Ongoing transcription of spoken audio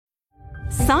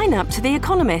Sign up to The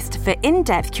Economist for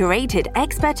in-depth curated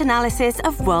expert analysis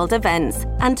of world events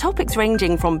and topics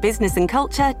ranging from business and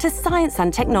culture to science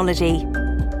and technology.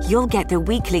 You'll get the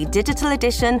weekly digital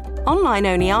edition,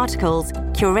 online-only articles,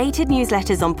 curated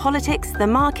newsletters on politics, the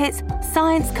markets,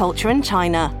 science, culture and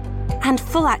China, and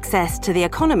full access to The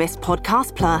Economist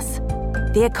Podcast Plus.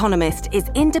 The Economist is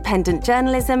independent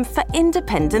journalism for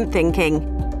independent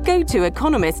thinking. Go to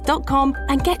economist.com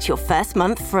and get your first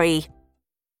month free.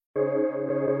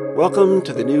 Welcome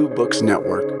to the New Books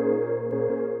Network.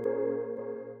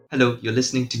 Hello, you're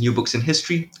listening to New Books in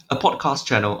History, a podcast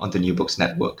channel on the New Books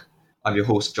Network. I'm your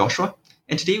host, Joshua,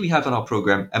 and today we have on our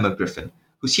program Emma Griffin,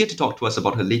 who's here to talk to us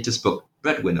about her latest book,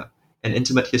 Breadwinner, An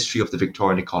Intimate History of the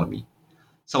Victorian Economy.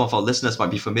 Some of our listeners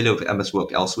might be familiar with Emma's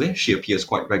work elsewhere. She appears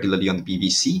quite regularly on the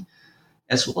BBC,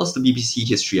 as well as the BBC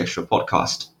History Extra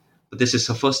podcast. But this is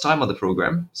her first time on the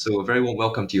program, so a very warm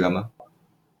welcome to you, Emma.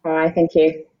 Hi, thank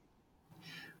you.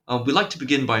 We'd like to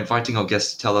begin by inviting our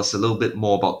guests to tell us a little bit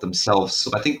more about themselves.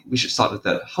 So I think we should start with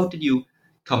that. How did you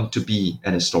come to be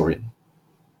an historian?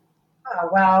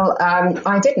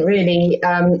 I didn't really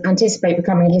anticipate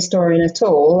becoming a historian at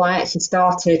all. I actually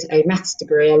started a maths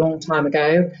degree a long time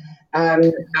ago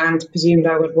and presumed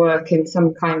I would work in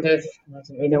some kind of, I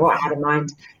didn't really know what I had in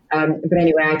mind. But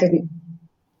anyway, I didn't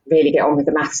really get on with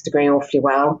the maths degree awfully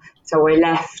well. So I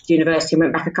left university and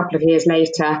went back a couple of years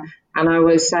later, and I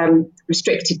was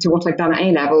restricted to what I'd done at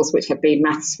A-levels, which had been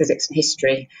maths, physics and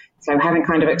history. So having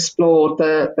kind of explored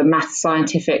the maths,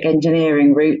 scientific,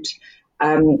 engineering route,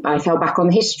 I fell back on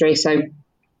the history. So it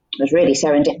was really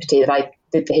serendipity that I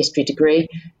did the history degree,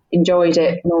 enjoyed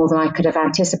it more than I could have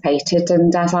anticipated.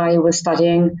 And as I was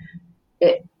studying,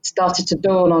 it started to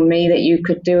dawn on me that you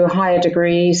could do higher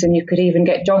degrees and you could even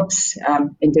get jobs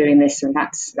in doing this. And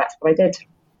that's what I did.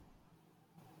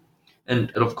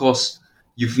 And of course,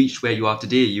 you've reached where you are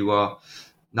today. You are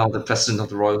now the president of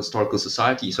the Royal Historical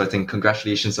Society. So I think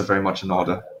congratulations are very much in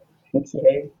order. Thank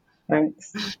you.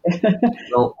 Thanks.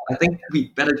 Well, I think we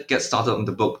better get started on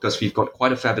the book because we've got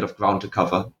quite a fair bit of ground to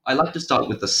cover. I'd like to start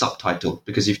with the subtitle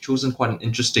because you've chosen quite an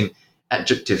interesting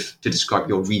adjective to describe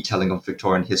your retelling of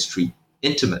Victorian history,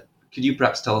 intimate. Could you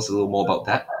perhaps tell us a little more about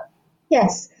that?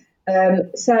 Yes. I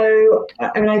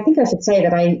think I should say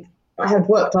that I have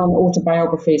worked on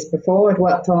autobiographies before. I'd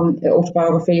worked on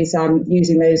autobiographies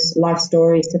using those life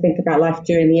stories to think about life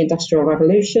during the Industrial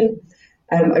Revolution.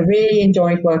 I really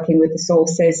enjoyed working with the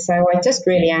sources, so I just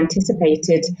really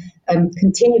anticipated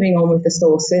continuing on with the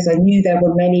sources. I knew there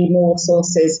were many more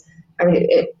sources. I mean,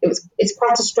 it's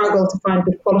quite a struggle to find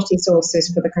good quality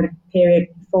sources for the kind of period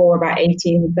before about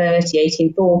 1830,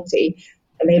 1840,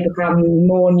 and they become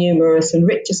more numerous and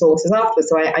richer sources afterwards.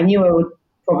 So I knew I would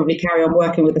probably carry on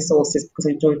working with the sources because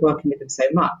I enjoyed working with them so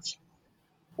much.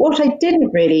 What I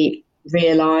didn't really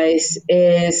realise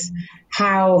is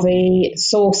how the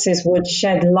sources would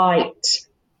shed light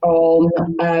on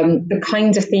the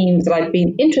kinds of themes that I've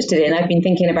been interested in. I've been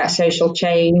thinking about social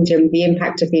change and the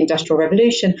impact of the Industrial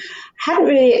Revolution. I hadn't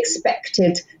really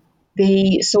expected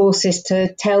the sources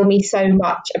to tell me so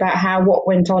much about what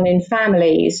went on in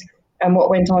families and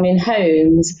what went on in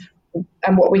homes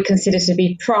and what we consider to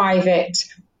be private,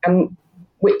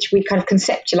 which we kind of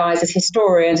conceptualise as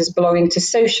historians as belonging to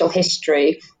social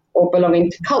history or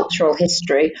belonging to cultural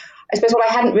history. I suppose what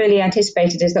I hadn't really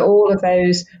anticipated is that all of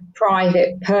those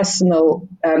private, personal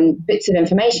bits of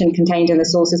information contained in the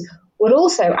sources would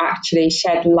also actually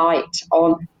shed light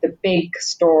on the big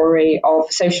story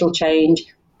of social change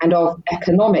and of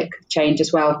economic change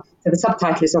as well. So the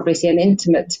subtitle is obviously An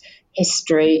Intimate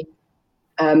History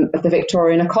of the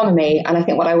Victorian Economy. And I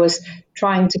think what I was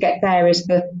trying to get there is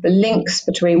the links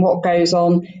between what goes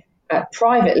on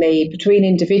privately between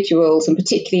individuals and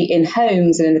particularly in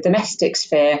homes and in the domestic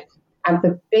sphere, and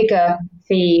the bigger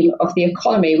theme of the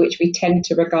economy, which we tend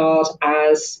to regard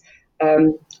as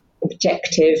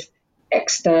objective,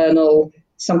 external,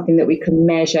 something that we can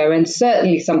measure, and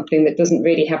certainly something that doesn't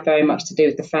really have very much to do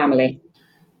with the family.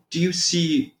 Do you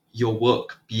see your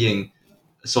work being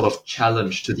a sort of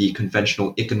challenge to the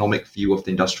conventional economic view of the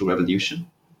Industrial Revolution?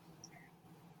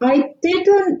 I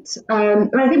didn't.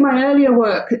 I think my earlier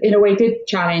work, in a way, did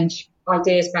challenge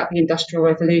ideas about the Industrial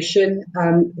Revolution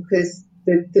because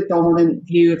the dominant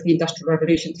view of the Industrial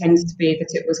Revolution tends to be that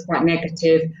it was quite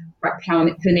negative, quite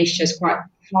pernicious, quite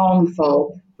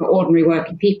harmful for ordinary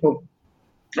working people.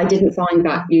 I didn't find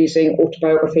that using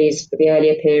autobiographies for the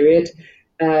earlier period.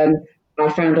 I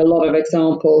found a lot of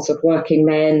examples of working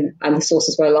men, and the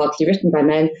sources were largely written by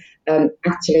men,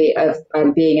 actually of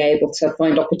being able to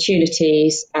find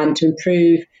opportunities and to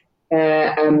improve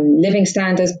their living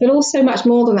standards, but also much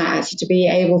more than that, actually, to be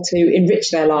able to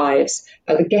enrich their lives,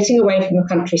 getting away from the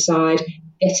countryside,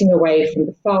 getting away from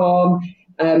the farm,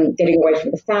 getting away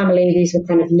from the family. These were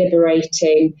kind of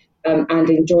liberating and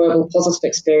enjoyable, positive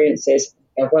experiences.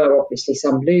 There were obviously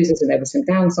some losers and there were some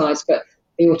downsides, but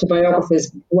the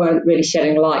autobiographers weren't really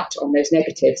shedding light on those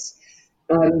negatives.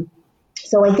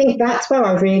 So I think that's where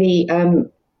I really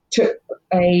took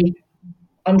a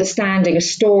understanding, a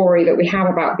story that we have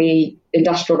about the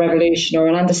Industrial Revolution or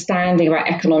an understanding about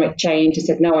economic change and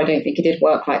said, no, I don't think it did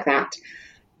work like that.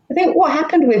 I think what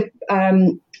happened with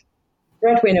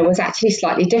Breadwinner was actually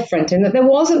slightly different in that there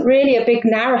wasn't really a big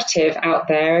narrative out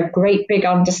there, a great big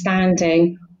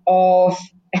understanding of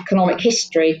economic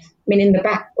history. I mean, in the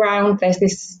background, there's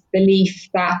this belief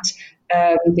that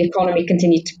the economy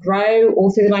continued to grow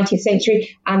all through the 19th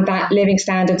century and that living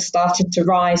standards started to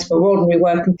rise for ordinary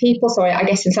working people. So I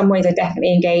guess in some ways I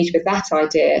definitely engaged with that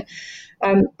idea.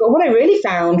 But what I really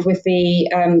found with the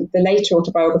later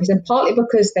autobiographies, and partly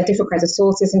because they're different kinds of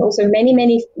sources and also many,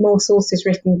 many more sources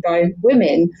written by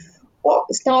women,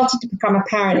 what started to become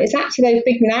apparent is actually those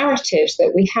big narratives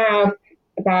that we have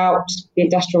about the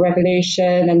Industrial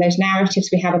Revolution and those narratives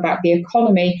we have about the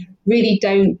economy really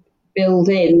don't build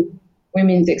in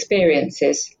women's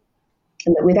experiences,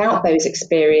 and that without those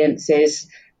experiences,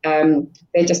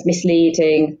 they're just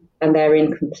misleading and they're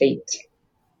incomplete.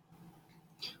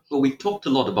 Well, we've talked a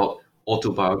lot about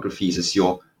autobiographies as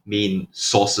your main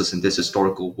sources in this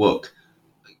historical work.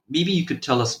 Maybe you could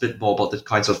tell us a bit more about the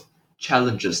kinds of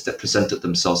challenges that presented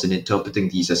themselves in interpreting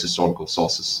these as historical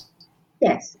sources.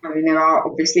 Yes, I mean, there are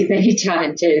obviously many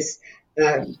challenges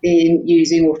in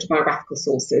using autobiographical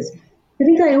sources. I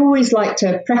think I always like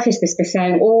to preface this by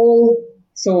saying all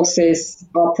sources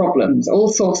are problems. All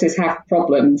sources have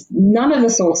problems. None of the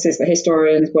sources that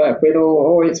historians work with,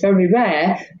 or it's very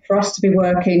rare for us to be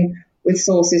working with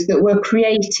sources that were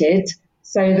created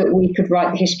so that we could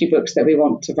write the history books that we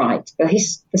want to write.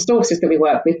 The sources that we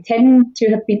work with tend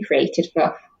to have been created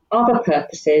for other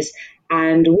purposes,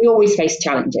 and we always face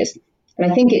challenges.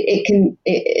 And I think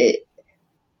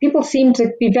people seem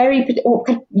to be very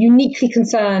uniquely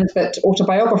concerned that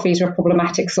autobiographies are a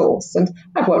problematic source. And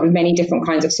I've worked with many different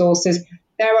kinds of sources.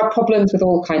 There are problems with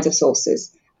all kinds of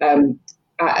sources. And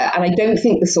I don't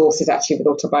think the sources actually with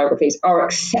autobiographies are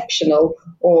exceptional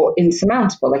or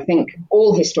insurmountable. I think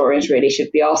all historians really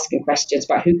should be asking questions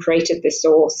about who created this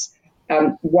source,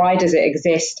 why does it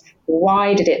exist,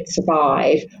 why did it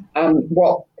survive,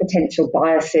 what potential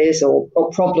biases or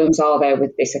problems are there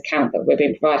with this account that we're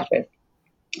being provided with.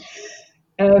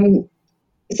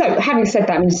 So having said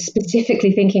that, I mean,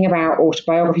 specifically thinking about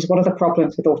autobiographies, what are the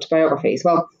problems with autobiographies?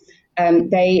 Well,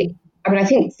 I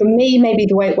think for me, maybe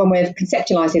one way of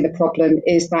conceptualizing the problem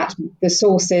is that the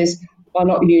sources are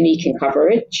not unique in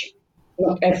coverage.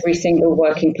 Not every single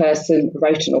working person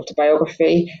wrote an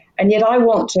autobiography. And yet I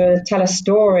want to tell a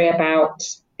story about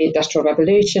the Industrial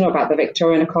Revolution or about the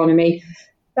Victorian economy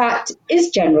that is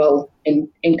general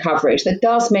in coverage, that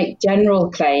does make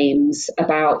general claims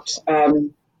about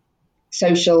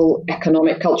social,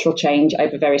 economic, cultural change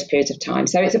over various periods of time.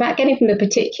 So it's about getting from the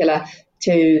particular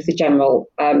to the general.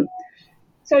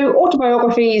 So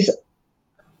autobiographies,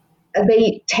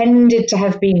 they tended to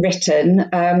have been written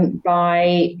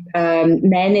by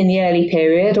men in the early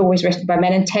period, always written by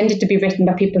men, and tended to be written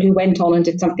by people who went on and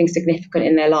did something significant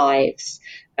in their lives.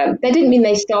 That didn't mean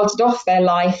they started off their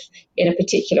life in a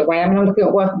particular way. I mean, I'm looking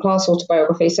at working class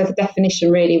autobiographies, so the definition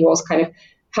really was kind of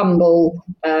humble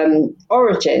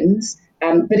origins.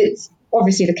 But it's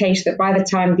obviously the case that by the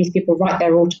time these people write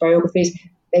their autobiographies,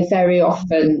 they very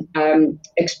often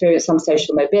experience some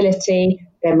social mobility.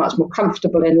 They're much more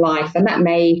comfortable in life, and that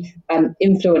may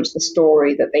influence the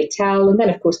story that they tell. And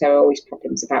then, of course, there are always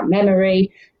problems about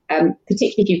memory.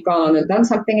 Particularly if you've gone on and done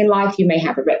something in life, you may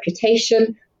have a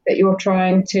reputation that you're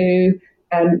trying to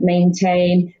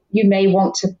maintain. You may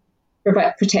want to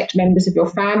protect members of your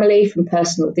family from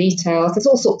personal details. There's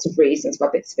all sorts of reasons why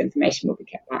bits of information will be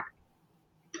kept back.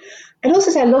 I'd also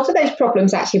say a lot of those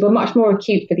problems actually were much more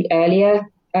acute for the earlier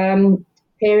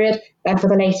period than for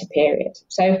the later period.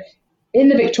 So in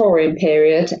the Victorian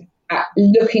period,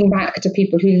 looking back to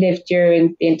people who lived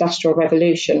during the Industrial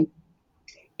Revolution,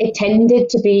 it tended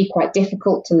to be quite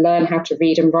difficult to learn how to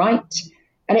read and write.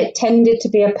 And it tended to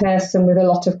be a person with a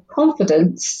lot of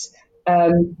confidence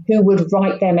who would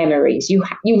write their memories. You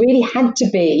really had to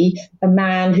be a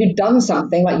man who'd done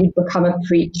something, like you'd become a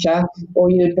preacher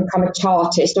or you'd become a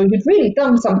chartist or you'd really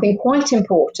done something quite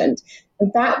important.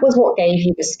 And that was what gave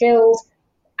you the skills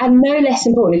and no less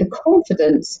importantly, the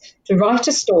confidence to write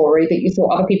a story that you thought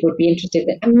other people would be interested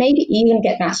in, and maybe even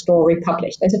get that story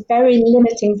published. Those are very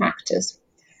limiting factors.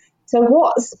 So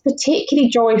what's particularly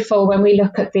joyful when we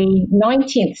look at the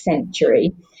 19th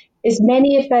century is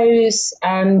many of those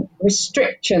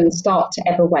restrictions start to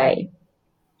ebb away.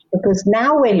 Because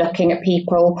now we're looking at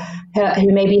people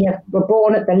who maybe were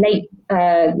born at the late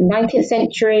 19th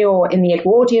century or in the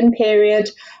Edwardian period,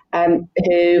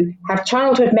 who have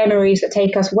childhood memories that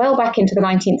take us well back into the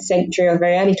 19th century or the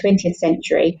very early 20th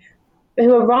century, but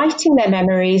who are writing their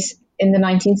memories in the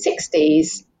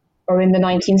 1960s or in the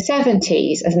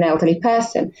 1970s as an elderly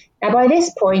person. Now, by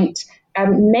this point,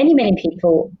 many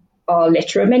people are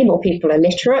literate, many more people are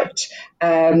literate.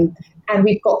 And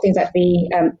we've got things like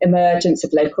the emergence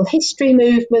of local history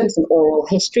movements and oral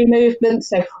history movements.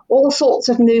 So all sorts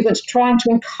of movements trying to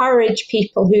encourage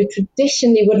people who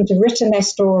traditionally wouldn't have written their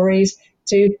stories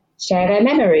to share their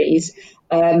memories.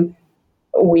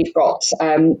 We've got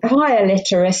higher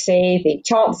literacy, the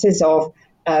chances of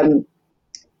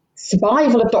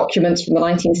survival of documents from the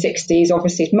 1960s.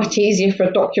 Obviously, it's much easier for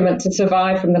a document to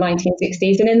survive from the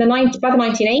 1960s. And by the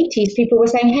 1980s, people were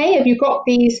saying, hey, have you got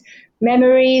these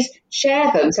memories?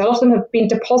 Share them. So a lot of them have been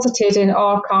deposited in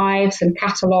archives and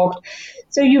catalogued.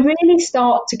 So you really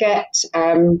start to get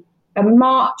a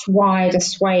much wider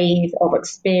swathe of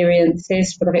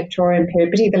experiences for the Victorian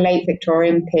period, particularly the late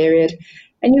Victorian period.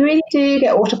 And you really do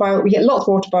get we get lots of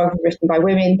autobiographies written by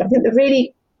women. But I think the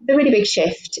really big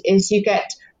shift is you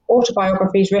get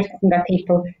autobiographies written by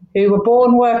people who were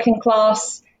born working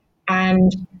class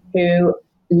and who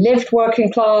lived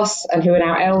working class and who are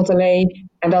now elderly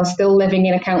and are still living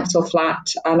in a council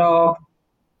flat and are,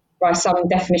 by some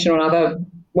definition or another,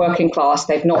 working class.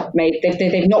 They've not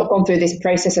gone through this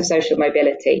process of social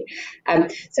mobility.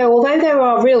 So although there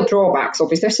are real drawbacks,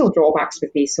 obviously there's still drawbacks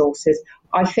with these sources,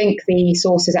 I think the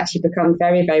sources actually become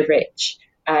very, very rich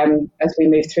as we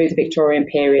move through the Victorian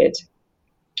period.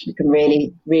 You can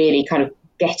really, really kind of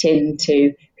get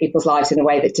into people's lives in a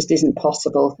way that just isn't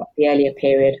possible for the earlier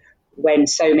period, when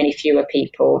so many fewer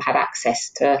people had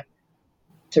access to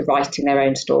writing their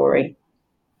own story.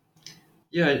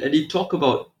 Yeah, and you talk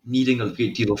about needing a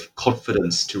great deal of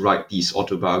confidence to write these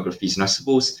autobiographies. And I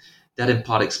suppose that in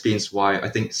part explains why I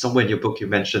think somewhere in your book you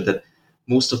mentioned that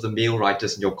most of the male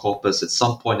writers in your corpus at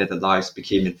some point in their lives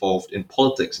became involved in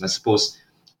politics. And I suppose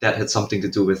that had something to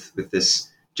do with this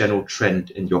general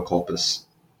trend in your corpus.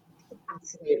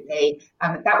 Absolutely.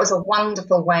 That was a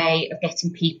wonderful way of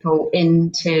getting people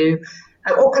into,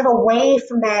 or kind of away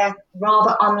from their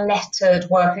rather unlettered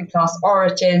working class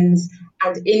origins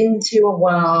and into a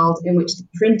world in which the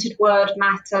printed word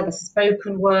matter, the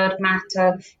spoken word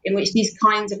matter, in which these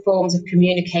kinds of forms of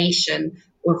communication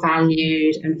were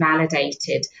valued and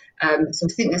validated. So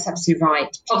I think that's absolutely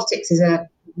right. Politics is a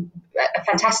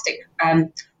fantastic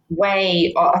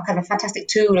way, or a kind of fantastic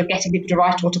tool of getting people to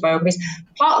write autobiographies,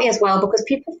 partly as well because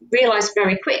people realise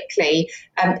very quickly,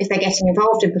 if they're getting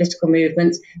involved in political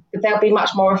movements, that they'll be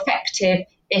much more effective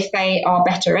if they are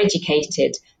better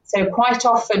educated. So quite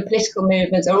often political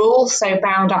movements are also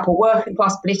bound up, or working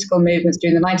class political movements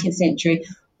during the 19th century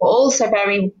were also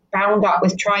very bound up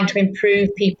with trying to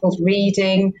improve people's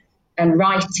reading and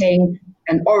writing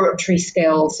and oratory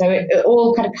skills. So it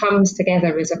all kind of comes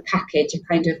together as a package, a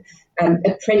kind of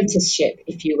apprenticeship,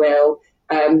 if you will,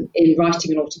 in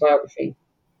writing an autobiography.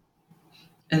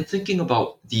 And thinking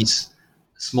about these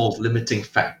small limiting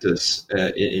factors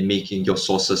in making your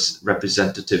sources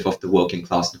representative of the working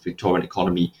class in the Victorian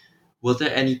economy, were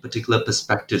there any particular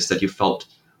perspectives that you felt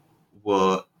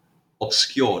were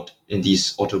obscured in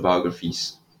these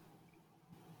autobiographies?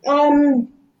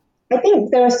 I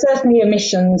think there are certainly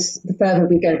omissions the further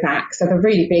we go back. So the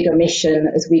really big omission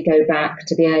as we go back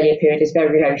to the earlier period is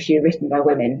very, very few written by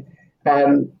women.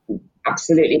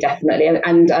 Absolutely, definitely.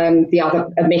 And the other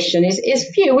omission is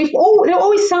few. There are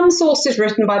always some sources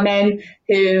written by men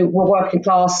who were working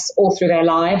class all through their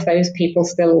lives. Those people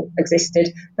still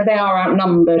existed, but they are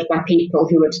outnumbered by people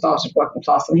who had started working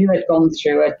class and who had gone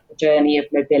through a journey of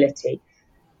mobility.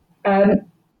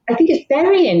 I think it's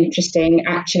very interesting,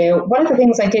 actually. One of the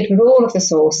things I did with all of the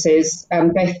sources,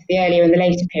 both the earlier and the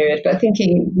later period, but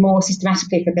thinking more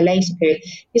systematically for the later period,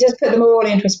 is just put them all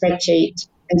into a spreadsheet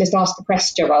and just ask the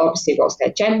question, well, obviously, what's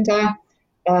their gender?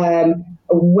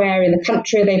 Where in the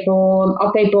country are they born?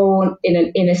 Are they born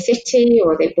in a city,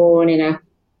 or are they born in a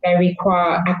very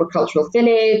quiet agricultural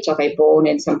village? Are they born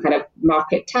in some kind of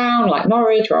market town like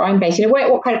Norwich, where I'm based?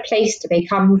 What kind of place do they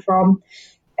come from?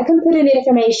 I can put in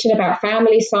information about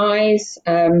family size,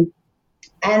 and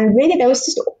really there was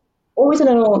just always an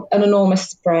enormous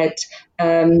spread.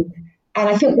 And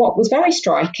I think what was very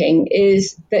striking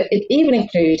is that it even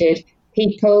included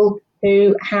people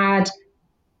who had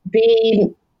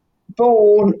been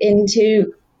born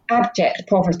into abject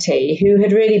poverty, who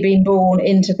had really been born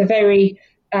into the very,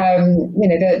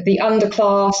 the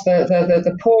underclass,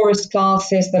 the poorest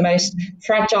classes, the most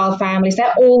fragile families.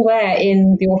 They're all there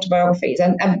in the autobiographies.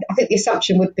 And I think the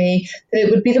assumption would be that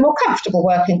it would be the more comfortable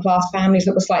working class families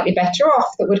that were slightly better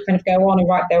off that would kind of go on and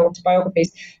write their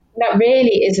autobiographies. That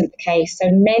really isn't the case. So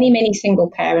many single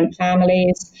parent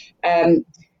families,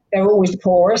 they're always the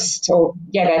poorest,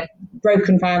 they're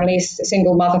broken families,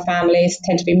 single mother families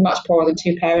tend to be much poorer than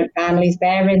two parent families.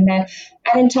 They're in there,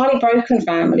 and entirely broken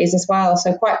families as well.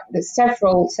 So there's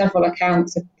several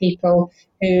accounts of people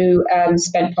who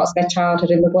spent parts of their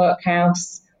childhood in the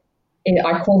workhouse.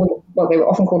 I call them, they were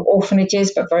often called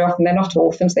orphanages, but very often they're not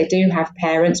orphans. They do have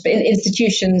parents, but in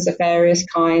institutions of various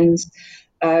kinds.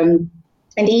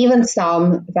 And even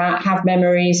some that have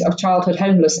memories of childhood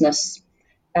homelessness.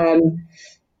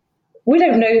 We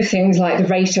don't know things like the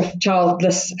rate of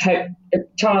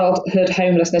childhood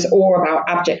homelessness or about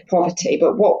abject poverty,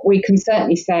 but what we can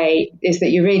certainly say is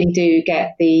that you really do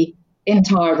get the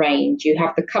entire range. You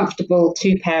have the comfortable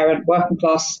two-parent working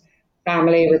class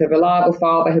family with a reliable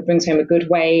father who brings home a good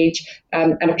wage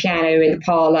and a piano in the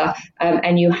parlour,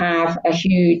 and you have a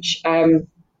huge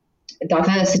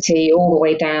diversity all the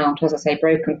way down to, as I say,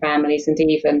 broken families and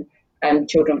even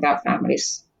children without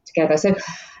families together. So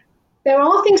there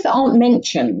are things that aren't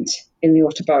mentioned in the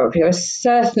autobiography. There are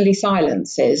certainly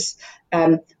silences,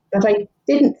 but I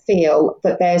didn't feel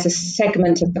that there's a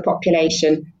segment of the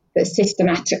population that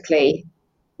systematically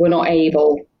were not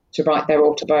able to write their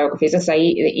autobiographies. As I say,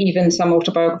 even some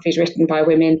autobiographies written by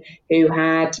women who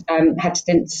had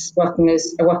stints working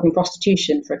in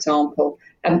prostitution, for example.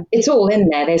 It's all in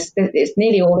there. It's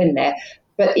nearly all in there.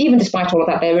 But even despite all of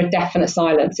that, there are definite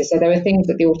silences. So there are things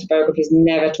that the autobiographies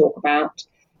never talk about.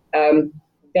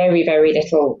 Very, very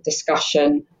little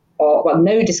discussion,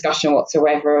 no discussion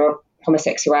whatsoever of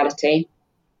homosexuality.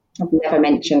 Never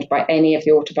mentioned by any of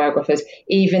the autobiographers,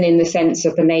 even in the sense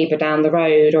of the neighbour down the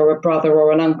road or a brother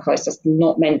or an uncle. It's just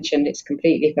not mentioned. It's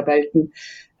completely verboten.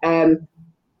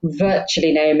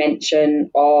 Virtually no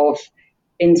mention of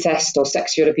incest or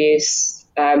sexual abuse.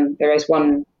 There is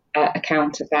one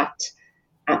account of that,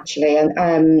 actually.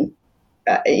 And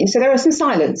so there are some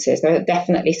silences. There are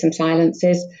definitely some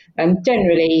silences, and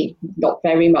generally not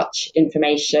very much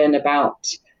information about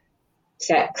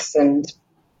sex and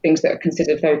things that are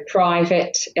considered very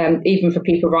private, even for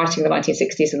people writing the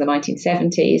 1960s and the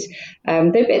 1970s.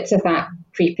 There are bits of that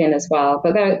creep in as well,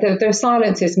 but there are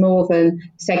silences more than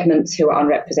segments who are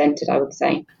unrepresented, I would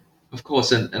say. Of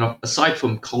course, and aside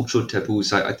from cultural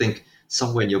taboos, I think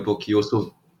somewhere in your book you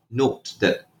also note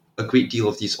that a great deal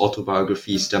of these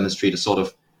autobiographies demonstrate a sort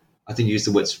of, I think you use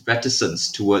the words,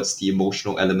 reticence towards the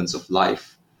emotional elements of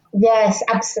life. Yes,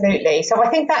 absolutely. So I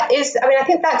think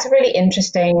that's a really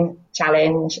interesting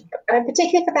challenge,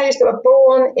 particularly for those that were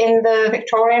born in the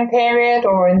Victorian period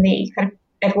or in the kind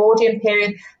of Edwardian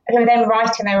period, and who are then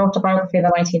writing their autobiography in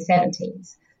the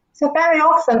 1970s. So very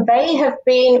often they have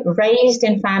been raised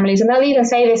in families, and they'll even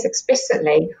say this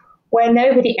explicitly, where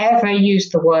nobody ever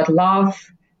used the word love,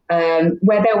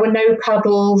 where there were no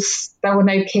cuddles, there were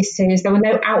no kisses, there were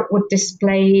no outward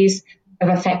displays of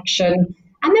affection.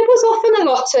 And there was often a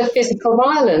lot of physical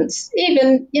violence,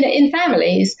 even in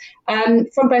families,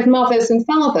 from both mothers and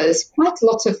fathers, quite a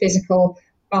lot of physical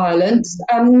violence,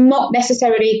 not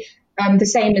necessarily the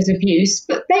same as abuse,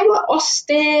 but they were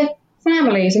austere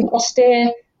families and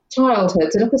austere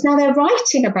childhoods. And of course now they're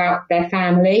writing about their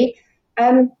family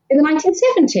in the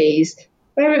 1970s,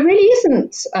 where it really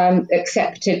isn't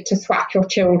accepted to thwack your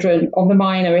children on the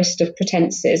minorest of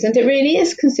pretenses. And it really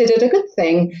is considered a good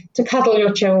thing to cuddle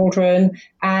your children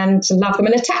and to love them.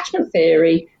 And attachment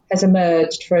theory has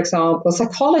emerged, for example.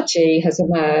 Psychology has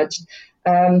emerged.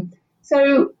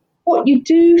 So what you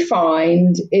do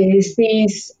find is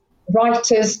these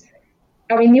writers,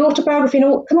 the autobiography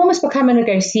can almost become a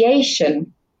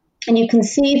negotiation. And you can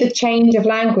see the change of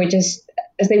language as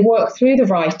they work through the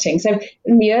writing. So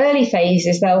in the early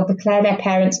phases, they'll declare their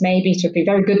parents maybe to be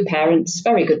very good parents.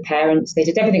 They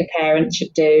did everything a parent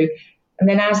should do. And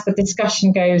then as the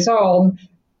discussion goes on,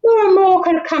 more and more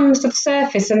kind of comes to the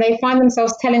surface, and they find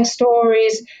themselves telling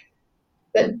stories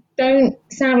that don't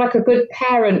sound like a good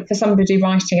parent for somebody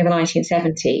writing in the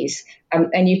 1970s.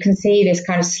 And you can see this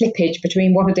kind of slippage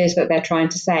between what it is that they're trying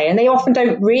to say. And they often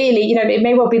don't really, it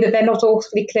may well be that they're not all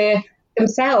fully clear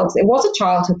themselves. It was a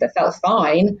childhood that felt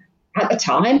fine at the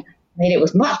time. It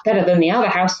was much better than the other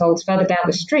households further down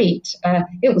the street.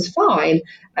 It was fine.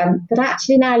 But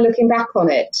actually now looking back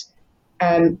on it,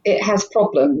 it has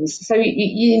problems. So,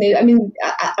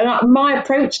 my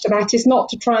approach to that is not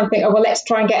to try and think, let's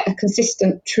try and get a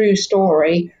consistent, true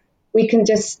story. We can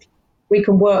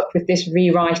work with this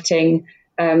rewriting.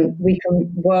 We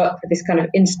can work with this kind of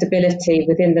instability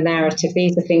within the narrative.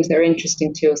 These are things that are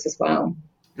interesting to us as well.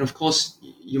 And of course,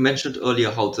 you mentioned earlier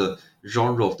how the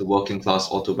genre of the working class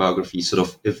autobiography sort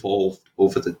of evolved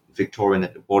over the Victorian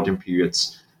and Edwardian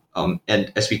periods.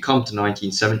 And as we come to the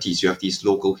 1970s, you have these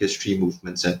local history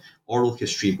movements and oral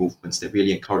history movements that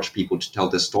really encourage people to tell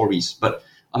their stories. But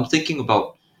I'm thinking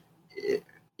about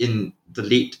in the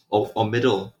late or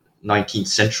middle 19th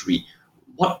century,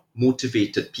 what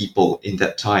motivated people in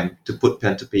that time to put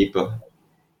pen to paper?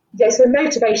 Yeah, so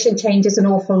motivation changes an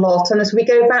awful lot. And as we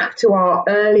go back to our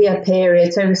earlier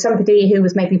period, so somebody who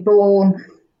was maybe born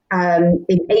in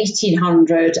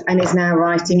 1800 and is now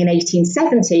writing in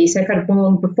 1870, so kind of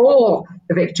born before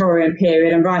the Victorian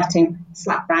period and writing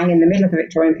slap bang in the middle of the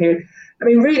Victorian period. I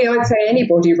mean, really, I'd say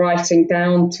anybody writing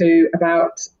down to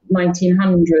about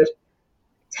 1900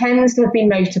 tends to have been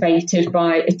motivated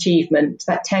by achievement.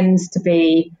 That tends to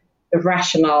be the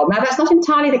rationale. Now, that's not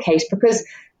entirely the case because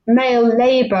male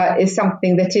labour is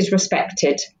something that is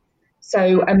respected.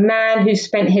 So a man who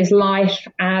spent his life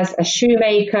as a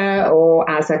shoemaker or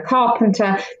as a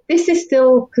carpenter, this is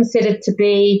still considered to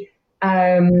be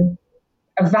a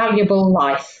valuable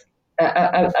life.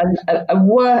 An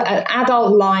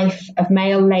adult life of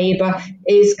male labour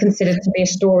is considered to be a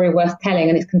story worth telling,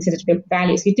 and it's considered to be of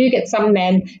value. So you do get some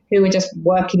men who are just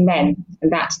working men,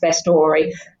 and that's their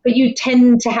story. But you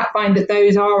tend to find that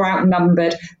those are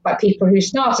outnumbered by people who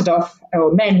started off,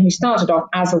 or men who started off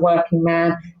as a working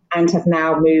man and have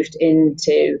now moved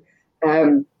into,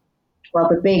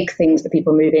 the big things that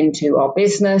people move into are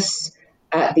business,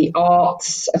 the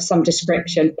arts of some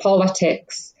description,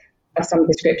 politics of some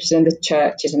description, and the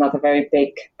church is another very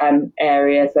big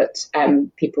area that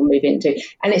people move into.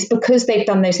 And it's because they've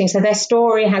done those things. So their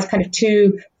story has kind of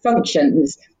two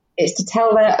functions. It's to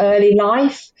tell their early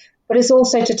life, but it's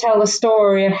also to tell the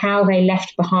story of how they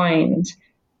left behind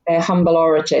their humble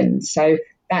origins. So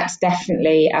that's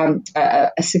definitely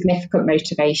a significant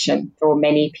motivation for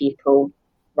many people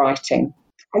writing.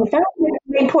 And very,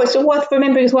 very important, so worth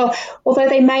remembering as well, although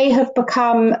they may have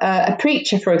become a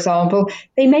preacher, for example,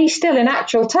 they may still in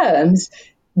actual terms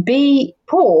be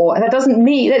poor. And that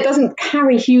doesn't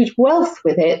carry huge wealth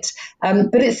with it,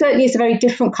 but it certainly is a very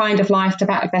different kind of life to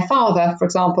that of their father, for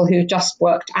example, who just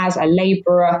worked as a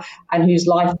labourer and whose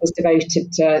life was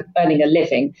devoted to earning a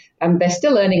living. They're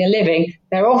still earning a living.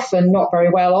 They're often not very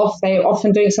well off. They're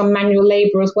often doing some manual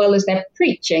labour as well as they're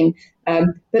preaching.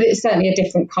 But it's certainly a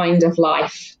different kind of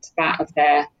life to that of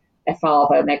their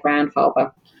father and their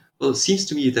grandfather. Well, it seems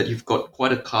to me that you've got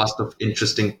quite a cast of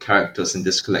interesting characters in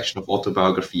this collection of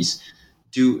autobiographies.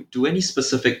 Do any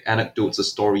specific anecdotes or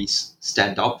stories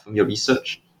stand out from your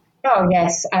research? Oh,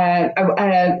 yes.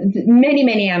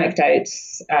 Many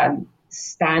anecdotes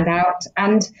stand out.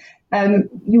 And I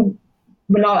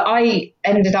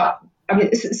ended up,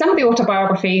 some of the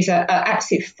autobiographies are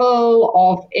absolutely full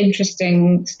of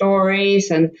interesting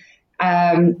stories, and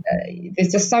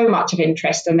there's just so much of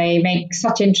interest, and they make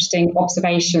such interesting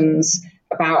observations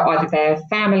about either their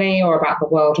family or about the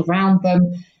world around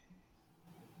them.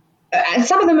 And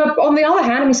some of them are, on the other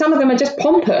hand, some of them are just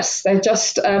pompous. They're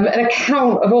just an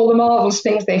account of all the marvellous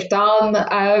things they've done.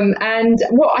 And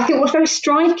what's very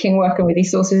striking working with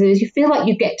these sources is you feel like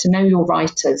you get to know your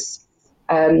writers.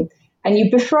 And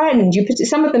you befriend,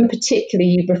 some of them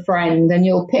particularly you befriend, and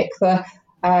you'll pick the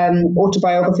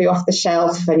autobiography off the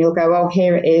shelf and you'll go, oh,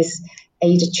 here it is,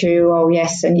 Ada Chu, oh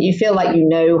yes, and you feel like you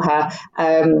know her.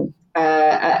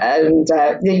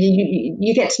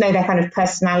 You get to know their kind of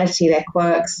personality, their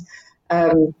quirks.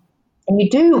 And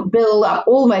you do build up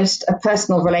almost a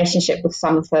personal relationship with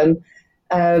some of them.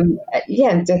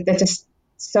 They're just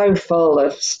so full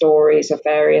of stories of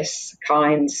various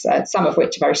kinds, some of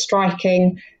which are very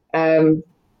striking. Some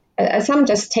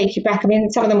just take you back.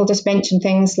 Some of them will just mention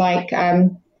things like,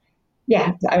 one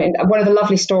of the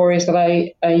lovely stories that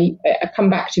I come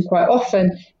back to quite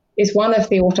often is one of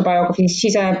the autobiographies.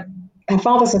 Her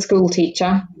father's a school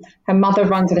teacher. Her mother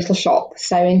runs a little shop.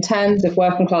 So in terms of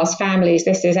working class families,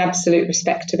 this is absolute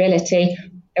respectability.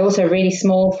 They're also a really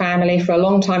small family. For a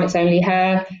long time, it's only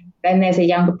her. Then there's a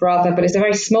younger brother, but it's a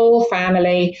very small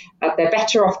family. They're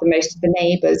better off than most of the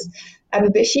neighbours.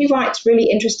 But she writes really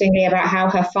interestingly about how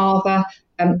her father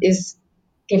is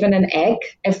given an egg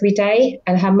every day,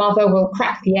 and her mother will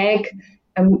crack the egg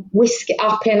and whisk it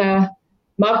up in a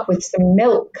mug with some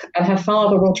milk, and her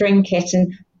father will drink it.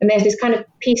 And there's this kind of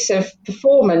piece of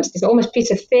performance, this almost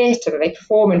piece of theatre that they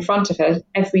perform in front of her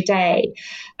every day.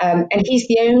 And he's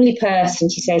the only person,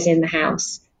 she says, in the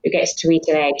house who gets to eat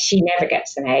an egg. She never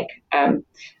gets an egg. And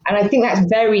I think that's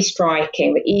very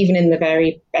striking, that even in the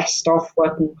very best off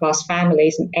working class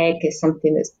families, an egg is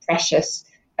something that's precious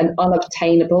and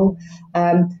unobtainable.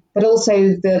 But also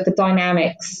the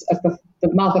dynamics of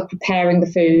the mother preparing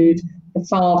the food, the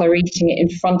father eating it in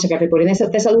front of everybody. And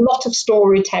there's a lot of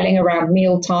storytelling around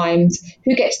meal times,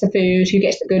 who gets the food, who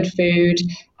gets the good food,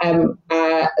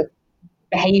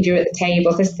 behaviour at the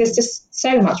table. There's just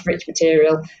so much rich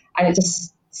material, and it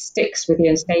just sticks with you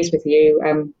and stays with you,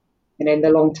 in the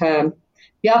long term.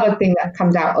 The other thing that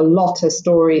comes out a lot are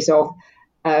stories of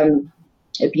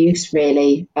abuse,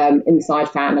 really, inside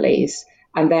families.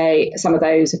 And some of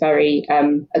those are very,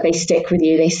 they stick with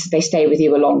you, they stay with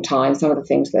you a long time. Some of the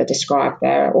things that are described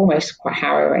there are almost quite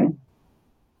harrowing.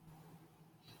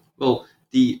 Well,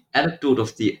 the anecdote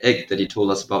of the egg that you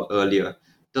told us about earlier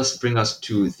does bring us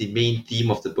to the main theme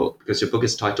of the book, because your book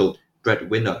is titled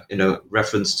Breadwinner, in a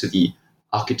reference to the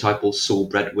archetypal sole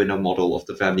breadwinner model of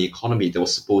the family economy that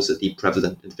was supposedly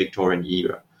prevalent in the Victorian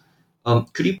era.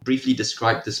 Could you briefly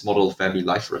describe this model of family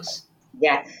life for us?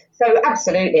 Yeah, so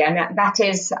absolutely. And that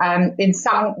is I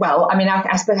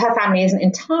suppose her family isn't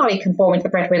entirely conforming to the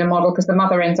breadwinner model because the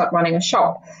mother ends up running a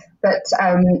shop. But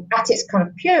at its kind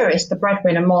of purest, the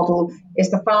breadwinner model is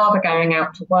the father going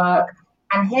out to work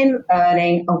and him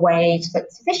earning a wage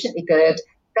that's sufficiently good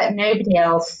that nobody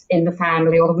else in the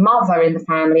family, or the mother in the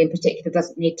family in particular,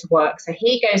 doesn't need to work. So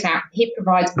he goes out, he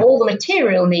provides all the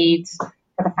material needs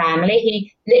for the family.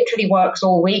 He literally works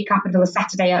all week up until the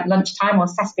Saturday at lunchtime or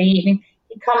Saturday evening.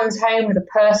 He comes home with a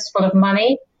purse full of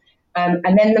money.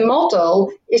 And then the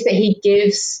model is that he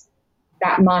gives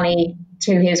that money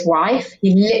to his wife.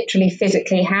 He literally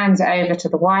physically hands it over to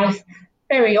the wife.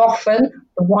 Very often,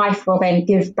 the wife will then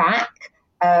give back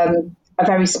a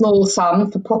very small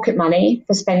sum for pocket money,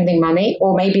 for spending money,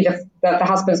 or maybe the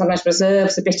husband sometimes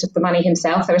reserves a bit of the money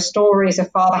himself. There are stories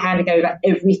of father handing over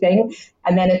everything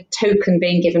and then a token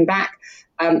being given back,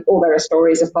 or there are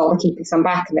stories of father keeping some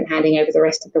back and then handing over the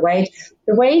rest of the wage.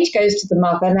 The wage goes to the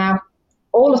mother. Now,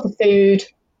 all of the food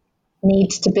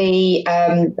needs to be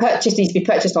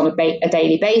purchased on a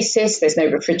daily basis. There's no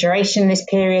refrigeration in this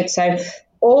period, so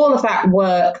all of that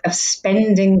work of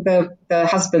spending the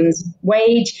husband's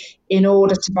wage in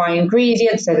order to buy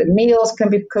ingredients so that meals can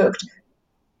be cooked,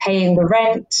 paying the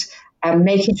rent,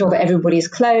 making sure that everybody's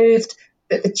clothed,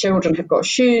 that the children have got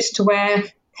shoes to wear,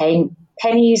 paying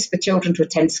pennies for children to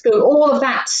attend school. All of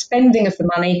that spending of the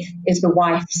money is the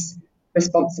wife's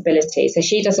responsibility. So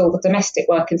she does all the domestic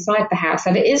work inside the house,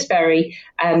 and it is very,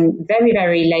 very,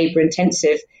 very labour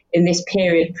intensive in this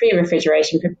period,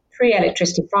 pre-refrigeration,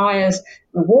 pre-electricity fires.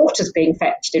 Water's being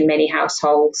fetched in many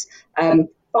households.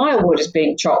 Firewood is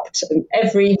being chopped, and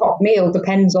every hot meal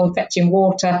depends on fetching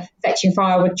water, fetching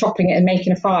firewood, chopping it and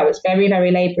making a fire. It's very,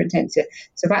 very labour intensive.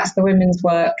 So that's the women's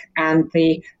work, and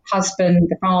the husband,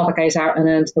 the father, goes out and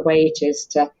earns the wages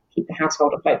to keep the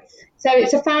household afloat. So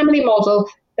it's a family model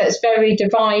that's very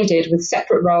divided with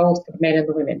separate roles for the men and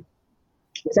the women.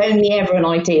 It's only ever an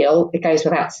ideal, it goes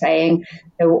without saying.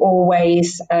 There were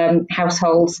always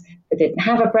households that didn't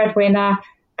have a breadwinner,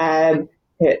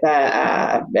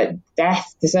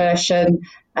 death, desertion,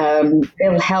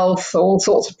 ill health, all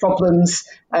sorts of problems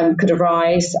could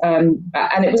arise. And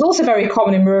it was also very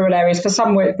common in rural areas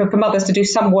for mothers to do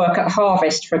some work at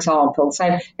harvest, for example.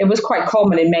 So it was quite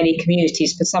common in many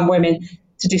communities for some women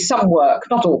to do some work,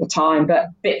 not all the time, but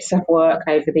bits of work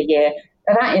over the year.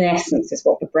 And that, in essence, is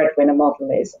what the breadwinner model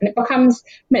is. And it becomes,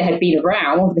 it had been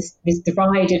around, this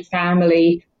divided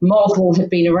family model had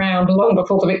been around long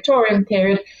before the Victorian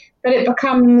period, but it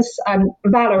becomes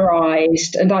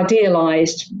valorised and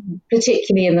idealised,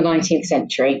 particularly in the 19th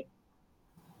century.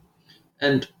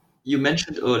 And you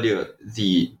mentioned earlier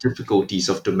the difficulties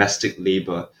of domestic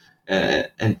labour,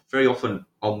 and very often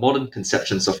our modern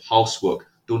conceptions of housework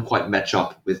don't quite match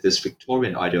up with this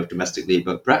Victorian idea of domestic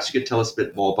labour. Perhaps you could tell us a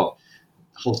bit more about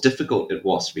how difficult it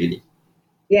was, really.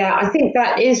 Yeah, I think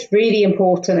that is really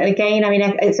important. And again,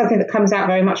 it's something that comes out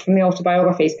very much from the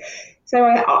autobiographies. So,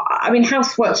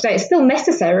 housework today is still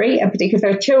necessary, and particularly if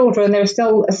there are children, there is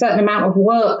still a certain amount of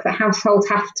work that households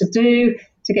have to do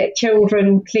to get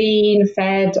children clean,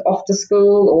 fed, off to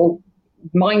school, or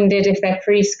minded if they're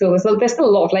preschool. There's still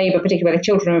a lot of labour, particularly where the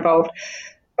children are involved.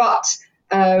 But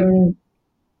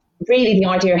really, the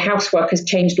idea of housework has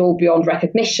changed all beyond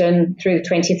recognition through the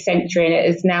 20th century, and it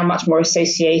is now much more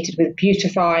associated with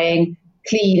beautifying,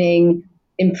 cleaning,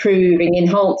 improving,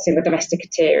 enhancing the domestic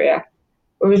interior.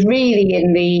 Whereas really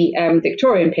in the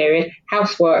Victorian period,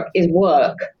 housework is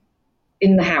work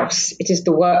in the house. It is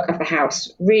the work of the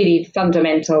house, really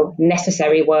fundamental,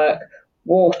 necessary work,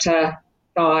 water,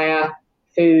 fire,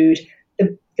 food,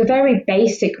 the very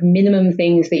basic minimum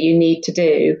things that you need to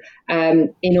do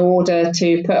in order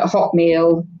to put a hot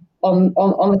meal on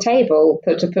the table,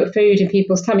 to put food in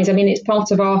people's tummies. I mean, it's part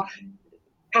of our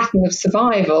pattern of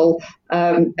survival,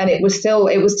 and it was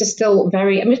just still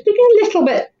very. I mean, it's becoming a little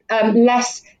bit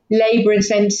less labour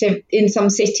intensive in some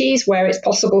cities where it's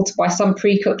possible to buy some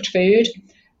pre-cooked food.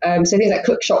 So things like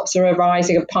cook shops are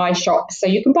arising, and pie shops. So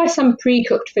you can buy some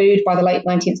pre-cooked food by the late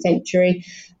 19th century.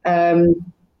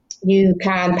 You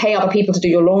can pay other people to do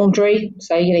your laundry.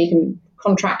 So you can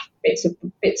contract bits of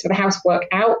the housework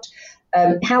out.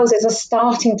 Houses are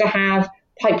starting to have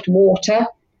piped water,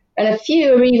 and a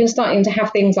few are even starting to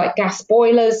have things like gas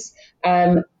boilers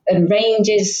and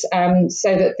ranges,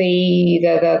 so that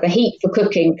the heat for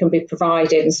cooking can be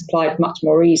provided and supplied much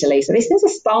more easily. So these things are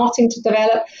starting to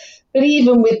develop. But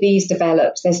even with these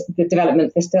developments,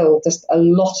 there's still just a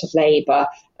lot of labour,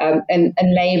 and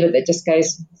labour that just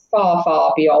goes far,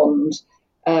 far beyond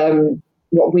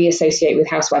what we associate with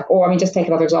housework. Or, I mean, just take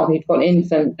another example. You've got an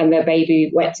infant and their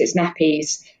baby wets its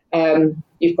nappies.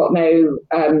 You've got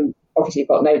obviously you've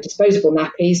got no disposable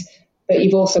nappies, but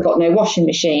you've also got no washing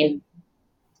machine.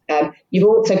 You've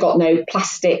also got no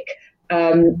plastic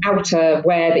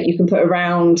outerwear that you can put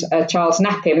around a child's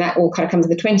nappy, and that all kind of comes in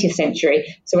the 20th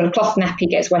century. So when a cloth nappy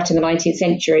gets wet in the 19th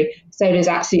century, so does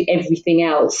absolutely everything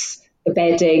else. The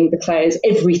bedding, the clothes,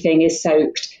 everything is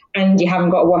soaked, and you haven't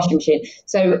got a washing machine.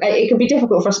 So it can be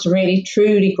difficult for us to really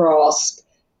truly grasp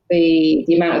the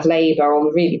amount of labour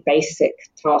on really basic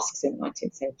tasks in the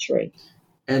 19th century.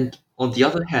 And on the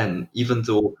other hand, even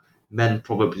though men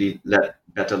probably led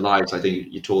better lives, I think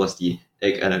you told us the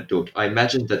egg anecdote, I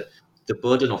imagine that the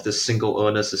burden of this single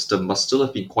earner system must still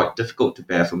have been quite difficult to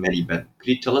bear for many men. Could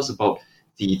you tell us about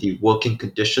the working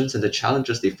conditions and the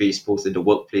challenges they face both in the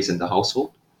workplace and the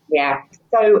household? Yeah,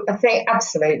 so I think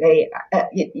absolutely,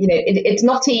 it's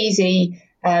not easy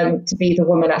to be the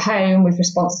woman at home with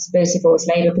responsibility for its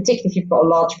labour, particularly if you've got a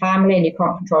large family and you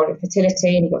can't control your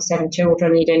fertility and you've got 7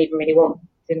 children and you don't even really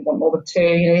didn't want more than 2.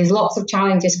 There's lots of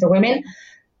challenges for women,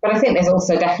 but I think there's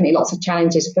also definitely lots of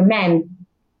challenges for men.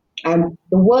 The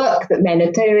work that men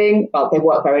are doing, well, they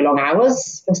work very long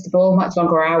hours, first of all, much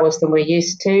longer hours than we're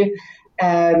used to.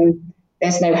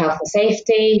 There's no health and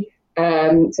safety.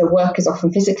 So work is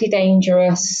often physically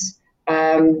dangerous.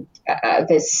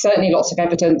 There's certainly lots of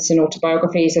evidence in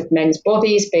autobiographies of men's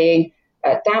bodies being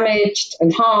damaged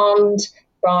and harmed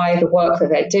by the work that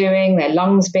they're doing, their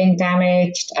lungs being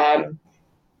damaged,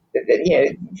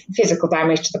 physical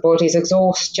damage to the body's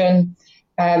exhaustion.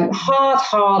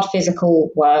 Hard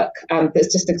physical work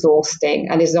that's just exhausting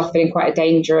and is often in quite a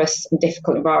dangerous and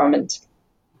difficult environment.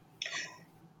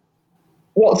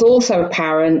 What's also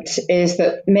apparent is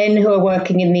that men who are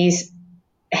working in these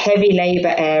heavy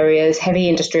labour areas, heavy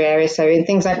industry areas, so in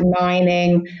things like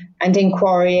mining and in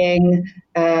quarrying,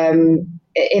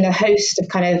 in a host of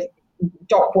kind of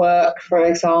dock work, for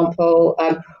example,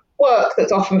 work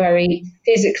that's often very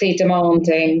physically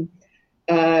demanding,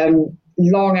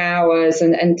 long hours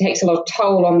and takes a lot of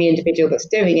toll on the individual that's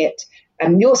doing it.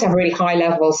 You also have really high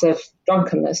levels of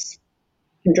drunkenness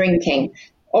and drinking.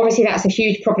 Obviously, that's a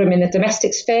huge problem in the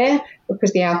domestic sphere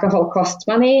because the alcohol costs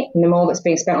money, and the more that's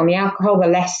being spent on the alcohol, the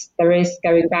less there is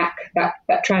going back,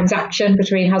 that transaction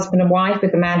between husband and wife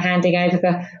with the man handing over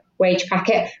the wage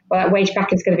packet. Well, that wage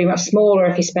packet is going to be much smaller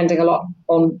if he's spending a lot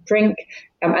on drink,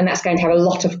 and that's going to have a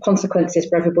lot of consequences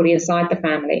for everybody inside the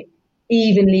family,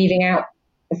 even leaving out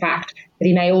the fact that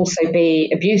he may also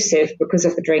be abusive because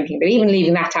of the drinking. But even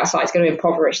leaving that outside is going to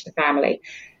impoverish the family.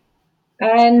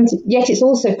 And yet it's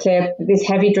also clear that this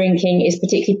heavy drinking is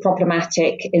particularly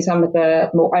problematic in some of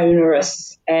the more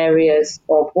onerous areas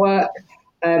of work.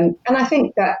 And I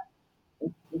think that,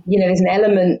 there's an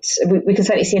element, we can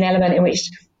certainly see an element in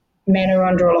which men are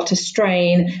under a lot of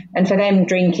strain, and for them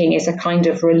drinking is a kind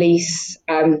of release,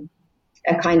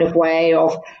 a kind of way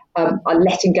of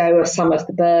letting go of some of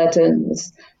the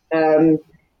burdens.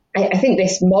 I think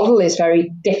this model is very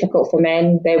difficult for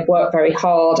men. They work very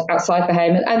hard outside the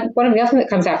home. And one of the other things that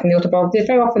comes out from the autobiography is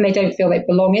very often they don't feel they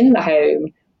belong in the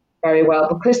home very well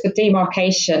because the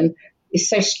demarcation is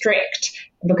so strict,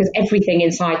 because everything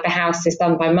inside the house is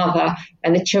done by mother,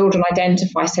 and the children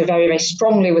identify so very, very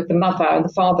strongly with the mother, and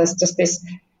the father's just this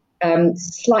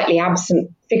slightly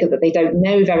absent figure that they don't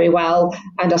know very well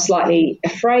and are slightly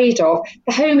afraid of.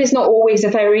 The home is not always a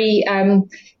very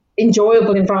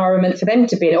enjoyable environment for them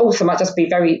to be in. It also might just be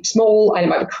very small and it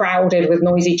might be crowded with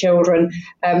noisy children.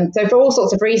 So for all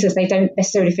sorts of reasons, they don't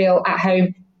necessarily feel at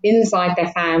home inside their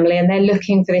family, and they're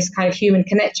looking for this kind of human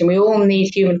connection. We all need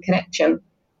human connection. And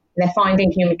they're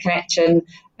finding human connection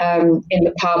in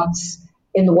the pubs,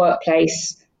 in the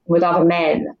workplace, with other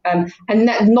men, and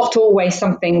that's not always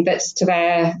something that's to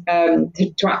their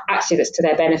that's to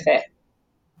their benefit.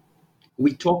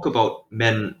 We talk about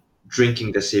men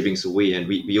drinking their savings away, and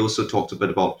we also talked a bit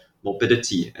about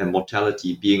morbidity and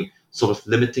mortality being sort of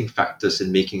limiting factors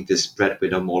in making this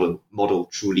breadwinner model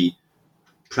truly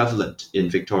prevalent in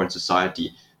Victorian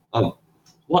society.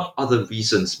 What other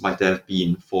reasons might there have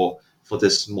been for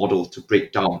this model to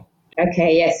break down?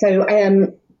 Okay, yeah. So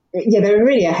there are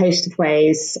really a host of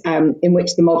ways in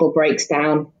which the model breaks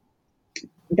down.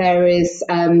 There is,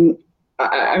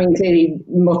 clearly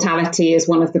mortality is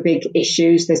one of the big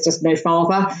issues. There's just no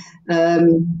father.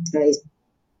 There's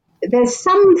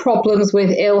some problems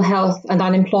with ill health and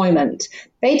unemployment.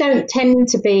 They don't tend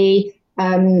to be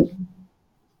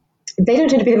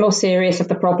the more serious of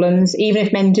the problems, even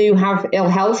if men do have ill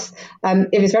health.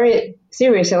 If it's very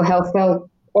serious ill health, they'll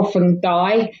often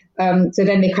die. So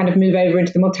then they kind of move over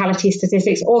into the mortality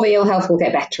statistics, or the ill health will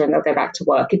get better and they'll go back to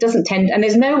work. It doesn't tend, and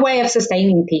there's no way of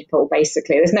sustaining people,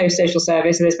 basically. There's no social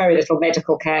service, and there's very little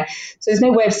medical care. So there's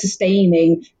no way of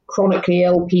sustaining chronically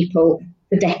ill people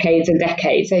for decades and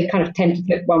decades. They kind of tend to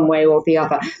flip one way or the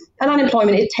other. And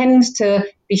unemployment, it tends to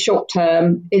be short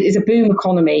term. It is a boom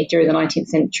economy during the 19th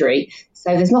century.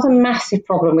 So there's not a massive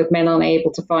problem with men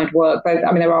unable to find work. But,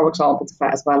 there are examples of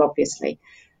that as well, obviously.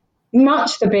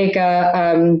 Much the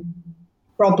bigger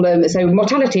problem, so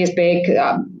mortality is big,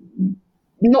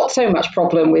 not so much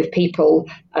problem with people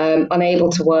unable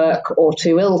to work or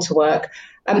too ill to work.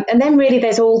 And then really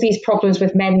there's all these problems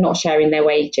with men not sharing their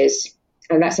wages.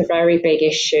 And that's a very big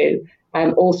issue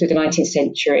all through the 19th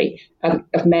century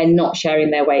of men not sharing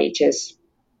their wages.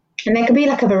 And there can be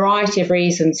like a variety of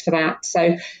reasons for that.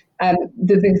 So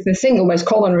the single most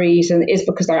common reason is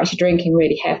because they're actually drinking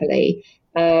really heavily.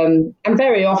 And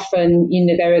very often,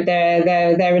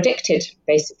 they're addicted.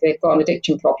 Basically, they've got an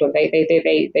addiction problem.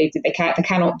 They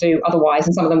cannot do otherwise,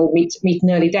 and some of them will meet an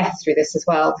early death through this as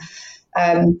well.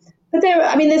 But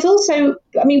there's also,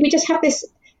 we just have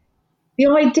the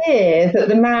idea that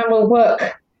the man will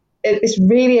work this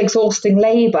really exhausting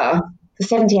labour for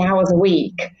 70 hours a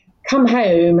week, come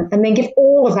home, and then give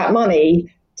all of that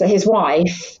money to his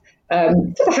wife.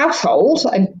 For the household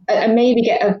and maybe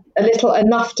get a little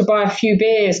enough to buy a few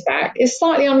beers back is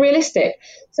slightly unrealistic.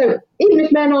 So even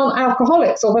if men aren't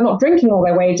alcoholics or they're not drinking all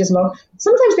their wages long,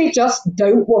 sometimes they just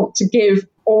don't want to give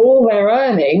all their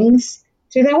earnings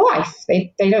to their wife.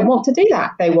 They don't want to do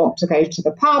that. They want to go to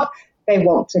the pub. They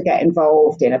want to get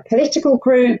involved in a political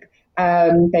group.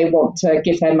 They want to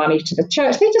give their money to the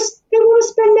church. They want to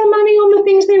spend their money on the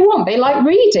things they want. They like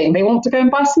reading. They want to go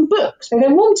and buy some books. They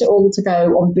don't want it all to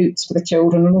go on boots for the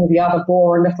children and all the other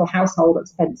boring little household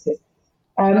expenses.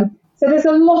 So there's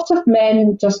a lot of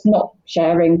men just not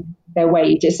sharing their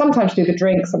wages, sometimes through the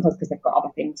drink, sometimes because they've got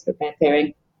other things that they're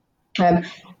doing. And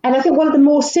I think one of the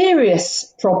more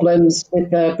serious problems with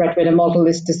the breadwinner model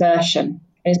is desertion.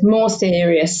 It's more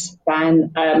serious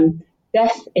than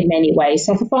death in many ways.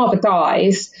 So if the father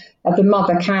dies, the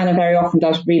mother can and very often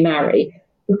does remarry.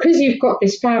 Because you've got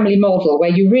this family model where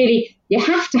you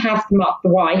have to have the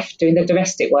wife doing the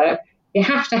domestic work, you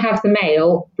have to have the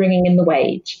male bringing in the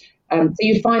wage. So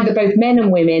you find that both men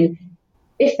and women,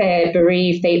 if they're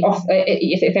bereaved,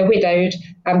 if they're widowed,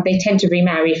 they tend to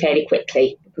remarry fairly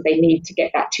quickly because they need to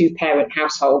get that two-parent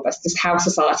household. That's just how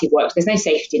society works. There's no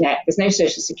safety net. There's no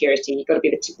social security. You've got to be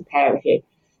the pair of you.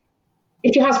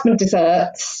 If your husband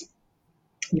deserts,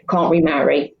 you can't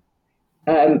remarry.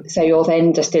 So you're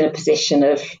then just in a position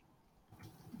of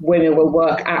women will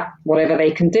work at whatever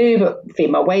they can do, but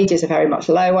female wages are very much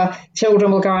lower.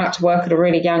 Children will go out to work at a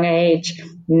really young age.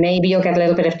 Maybe you'll get a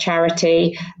little bit of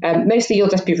charity. Mostly you'll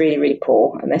just be really, really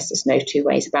poor, and there's just no two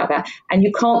ways about that. And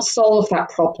you can't solve that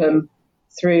problem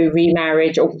through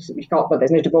remarriage, or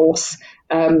there's no divorce,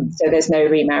 so there's no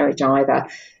remarriage either.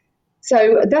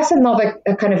 So that's another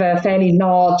kind of a fairly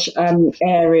large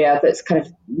area that's kind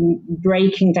of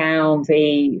breaking down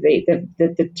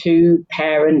the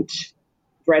two-parent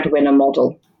breadwinner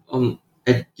model. And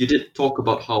you did talk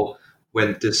about how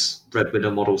when this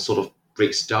breadwinner model sort of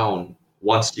breaks down,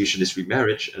 one solution is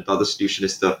remarriage, and the other solution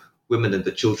is the women and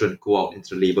the children go out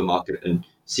into the labour market and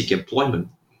seek employment.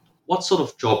 What sort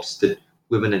of jobs did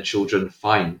women and children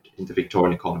find in the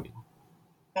Victorian economy?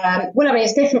 Well, I mean,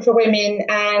 it's different for women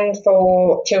and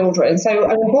for children. So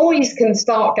boys can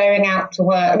start going out to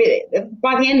work. I mean,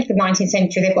 by the end of the 19th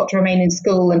century, they've got to remain in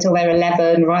school until they're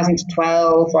 11, rising to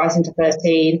 12, rising to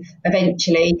 13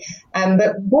 eventually.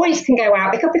 But boys can go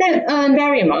out. They don't earn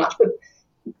very much, but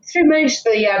through most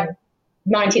of the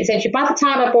 19th century, by the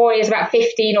time a boy is about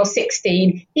 15 or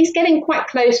 16, he's getting quite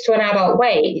close to an adult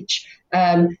wage.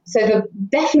 So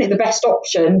definitely the best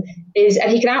option is,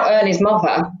 and he can out-earn his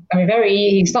mother. I mean,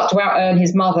 he can start to out-earn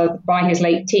his mother by his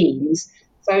late teens.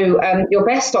 So your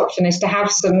best option is to have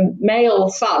some male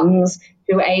sons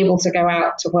who are able to go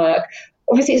out to work.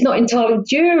 Obviously, it's not entirely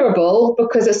durable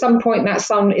because at some point that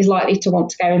son is likely to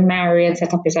want to go and marry and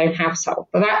set up his own household.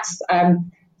 But that's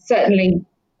certainly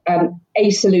a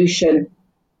solution.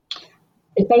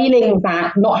 Failing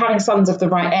that, not having sons of the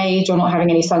right age or not having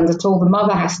any sons at all, the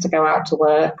mother has to go out to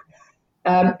work.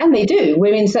 And they do.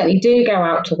 Women certainly do go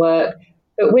out to work,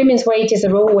 but women's wages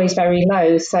are always very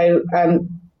low. So a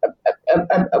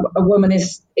woman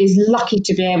is lucky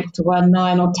to be able to earn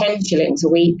 9 or 10 shillings a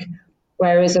week,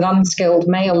 whereas an unskilled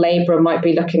male labourer might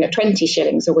be looking at 20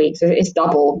 shillings a week. So it's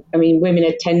double. I mean, women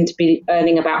tend to be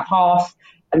earning about half,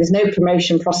 and there's no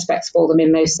promotion prospects for them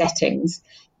in most settings.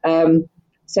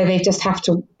 So they just have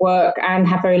to work and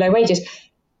have very low wages.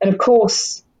 And of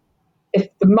course, if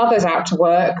the mother's out to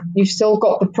work, you've still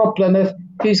got the problem of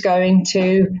who's going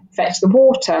to fetch the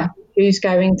water, who's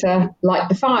going to light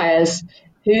the fires,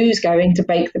 who's going to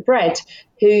bake the bread,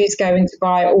 who's going to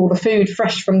buy all the food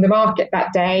fresh from the market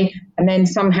that day and then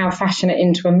somehow fashion it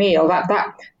into a meal. That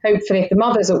hopefully, if the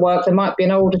mother's at work, there might be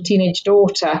an older teenage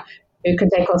daughter who can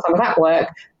take on some of that work.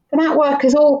 But that work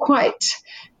is all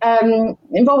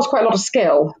involves quite a lot of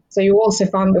skill. So you also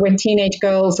find that when teenage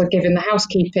girls are given the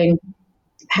housekeeping,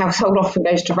 household often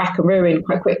goes to rack and ruin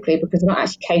quite quickly because they're not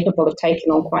actually capable of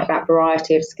taking on quite that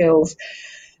variety of skills.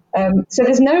 So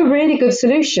there's no really good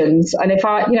solutions. And if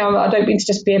I don't mean to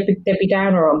just be a Debbie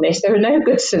Downer on this, there are no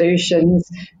good solutions.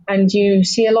 And you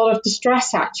see a lot of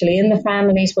distress actually in the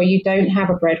families where you don't have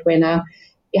a breadwinner.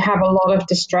 You have a lot of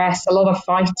distress, a lot of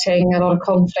fighting, a lot of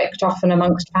conflict often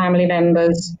amongst family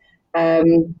members.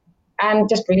 And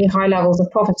just really high levels of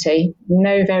poverty.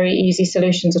 No very easy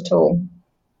solutions at all.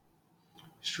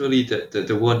 Surely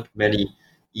there weren't many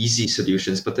easy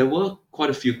solutions, but there were quite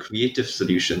a few creative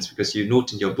solutions, because you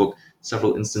note in your book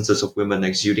several instances of women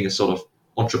exuding a sort of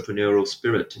entrepreneurial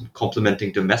spirit and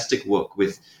complementing domestic work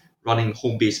with running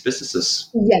home-based businesses.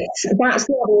 Yes, that's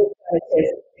the other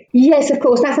alternative. Yes, of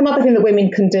course, that's another thing that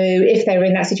women can do if they're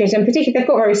in that situation. And particularly if they've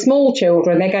got very small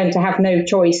children, they're going to have no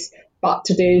choice but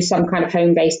to do some kind of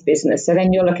home-based business. So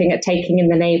then you're looking at taking in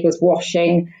the neighbours'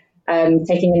 washing,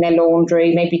 taking in their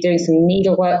laundry, maybe doing some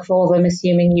needlework for them,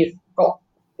 assuming you've got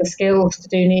the skills to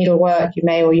do needlework. You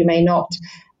may or you may not.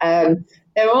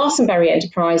 There are some very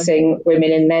enterprising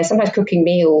women in there, sometimes cooking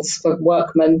meals for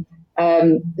workmen,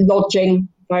 lodging.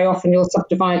 Very often you'll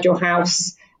subdivide your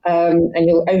house and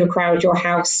you'll overcrowd your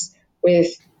house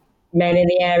with men in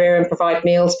the area and provide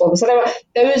meals for them. So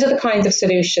those are the kinds of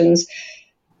solutions.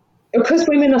 Because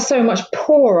women are so much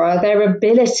poorer, their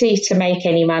ability to make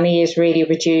any money is really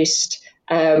reduced.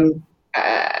 They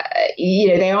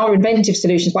are inventive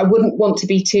solutions, but I wouldn't want to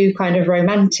be too kind of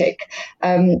romantic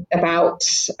about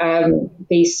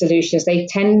these solutions. They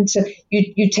tend to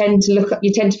you tend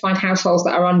to find households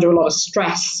that are under a lot of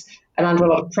stress and under a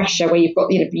lot of pressure, where you've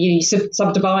got you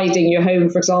subdividing your home,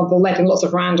 for example, letting lots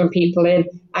of random people in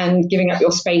and giving up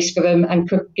your space for them and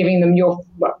giving them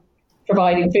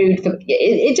providing food for.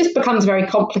 It just becomes very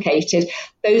complicated.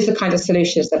 Those are the kind of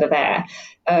solutions that are there.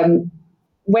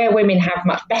 Where women have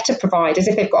much better providers,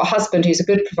 if they've got a husband who's a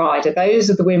good provider, those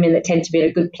are the women that tend to be in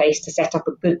a good place to set up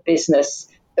a good business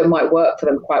that might work for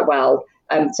them quite well.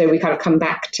 So we kind of come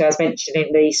back to, as mentioned,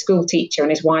 the school teacher and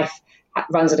his wife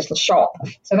runs a little shop.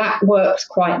 So that works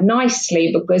quite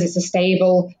nicely because it's a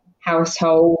stable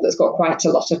household that's got quite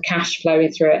a lot of cash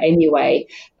flowing through it anyway.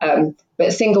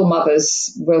 But single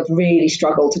mothers will really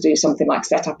struggle to do something like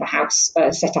set up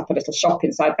a little shop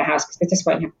inside the house because they just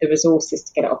won't have the resources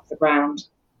to get it off the ground.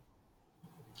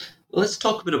 Well, let's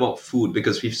talk a bit about food,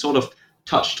 because we've sort of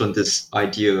touched on this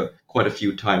idea quite a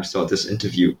few times throughout this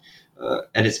interview.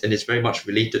 And it's very much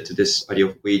related to this idea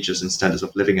of wages and standards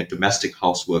of living and domestic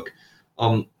housework.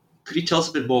 Could you tell us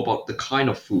a bit more about the kind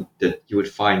of food that you would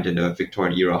find in a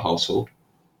Victorian era household?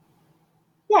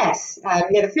 Yes,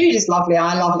 the food is lovely.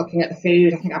 I love looking at the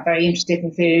food. I think I'm very interested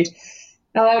in food.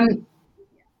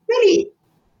 Really,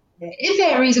 it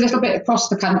varies a little bit across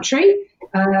the country.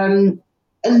 And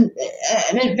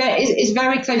it's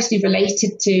very closely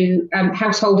related to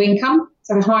household income.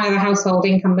 So the higher the household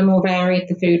income, the more varied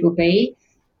the food will be.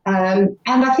 And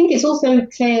I think it's also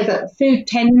clear that food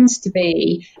tends to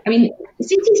be,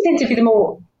 cities tend to be the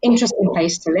more interesting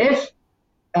place to live,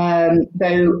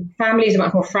 though families are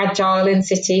much more fragile in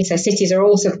cities. So cities are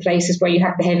also the places where you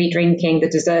have the heavy drinking, the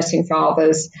deserting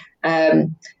fathers,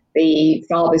 the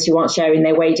fathers who aren't sharing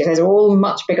their wages. Those are all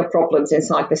much bigger problems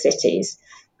inside the cities.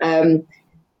 In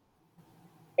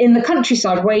the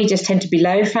countryside, wages tend to be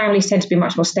low, families tend to be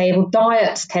much more stable,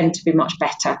 diets tend to be much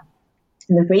better.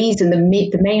 And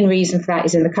the main reason for that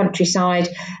is in the countryside,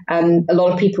 a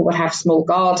lot of people will have small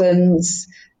gardens,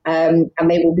 and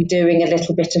they will be doing a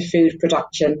little bit of food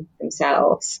production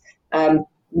themselves.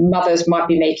 Mothers might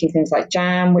be making things like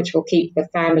jam, which will keep the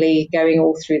family going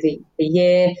all through the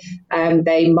year.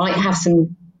 They might have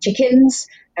some chickens.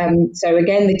 So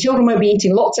again, the children won't be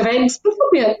eating lots of eggs, but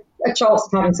there'll be a chance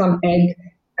of having some egg,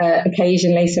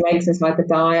 occasionally some eggs inside the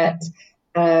diet.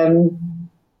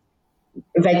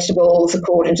 Vegetables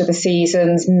according to the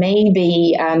seasons.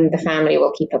 Maybe the family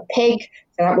will keep a pig,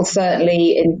 so that will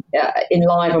certainly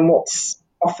enliven what's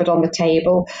offered on the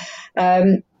table.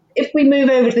 If we move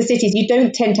over to the cities, you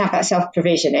don't tend to have that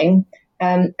self-provisioning,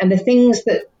 and the things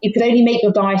that you could only make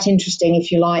your diet interesting,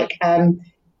 if you like,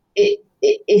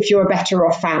 if you're a better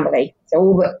off family. So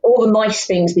all the nice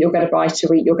things that you're going to buy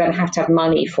to eat, you're going to have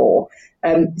money for.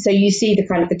 So you see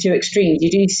the two extremes.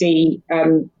 You do see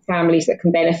families that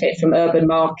can benefit from urban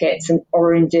markets and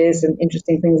oranges and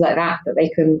interesting things like that they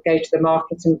can go to the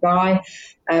market and buy.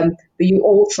 But you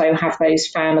also have those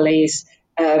families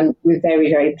with very,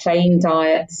 very plain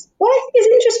diets. What I think is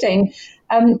interesting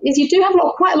is you do have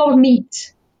quite a lot of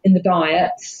meat in the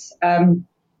diets. And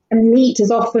meat has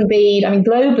often been,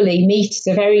 globally, meat is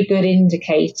a very good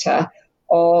indicator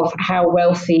of how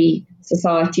wealthy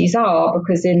societies are,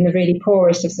 because in the really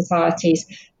poorest of societies,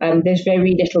 there's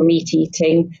very little meat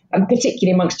eating, and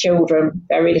particularly amongst children,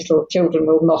 very little children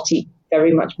will not eat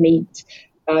very much meat.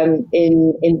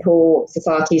 In poor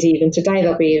societies, even today,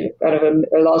 there'll be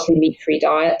a largely meat-free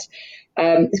diet.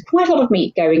 There's quite a lot of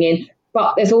meat going in,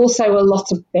 but there's also a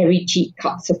lot of very cheap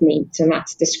cuts of meat, and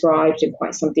that's described in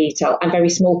quite some detail, and very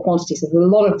small quantities. There's a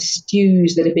lot of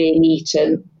stews that are being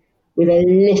eaten with a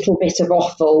little bit of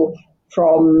offal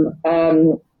from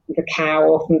the cow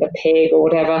or from the pig or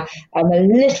whatever, a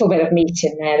little bit of meat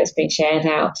in there that's being shared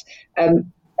out.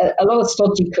 A lot of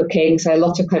stodgy cooking, so a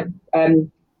lot of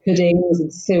puddings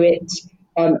and suet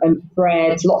and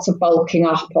bread, lots of bulking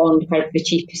up on the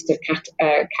cheapest of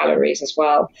calories as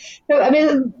well. So,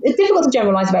 it's difficult to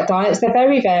generalise about diets. They're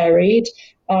very varied.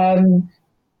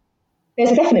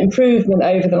 There's a definite improvement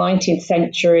over the 19th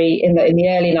century. In the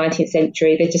early 19th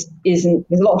century, there just isn't.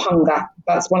 There's a lot of hunger.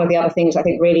 That's one of the other things I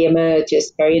think really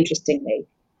emerges very interestingly.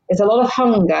 There's a lot of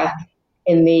hunger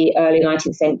in the early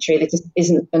 19th century. There just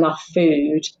isn't enough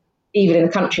food, even in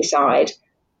the countryside.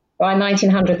 By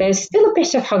 1900, there's still a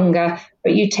bit of hunger,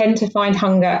 but you tend to find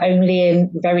hunger only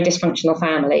in very dysfunctional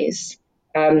families,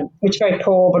 which are very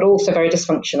poor, but also very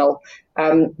dysfunctional.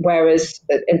 Whereas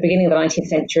at the beginning of the 19th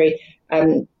century,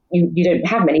 you don't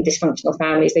have many dysfunctional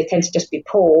families. They tend to just be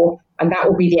poor, and that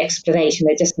will be the explanation.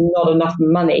 There's just not enough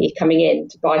money coming in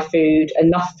to buy food,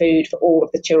 enough food for all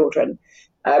of the children.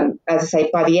 As I say,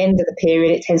 by the end of the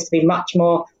period, it tends to be much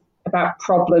more about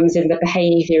problems in the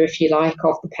behaviour, if you like,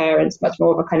 of the parents, much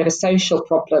more of a a social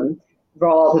problem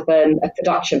rather than a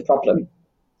production problem.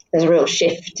 There's a real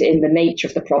shift in the nature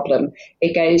of the problem.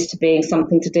 It goes to being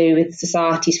something to do with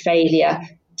society's failure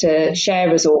to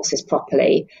share resources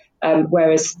properly,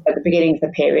 whereas at the beginning of the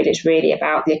period, it's really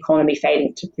about the economy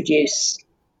failing to produce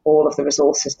all of the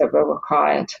resources that were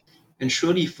required. And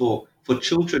surely for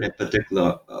children in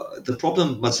particular, the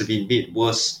problem must have been made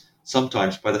worse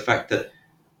sometimes by the fact that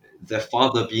their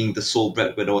father, being the sole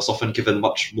breadwinner, was often given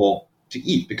much more to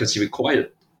eat because he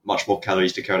required much more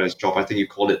calories to carry out his job. I think you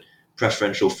call it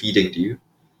preferential feeding, do you?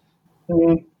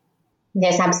 Mm.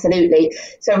 Yes, absolutely.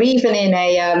 So even in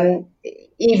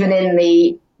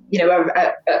the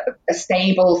a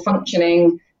stable,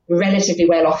 functioning, relatively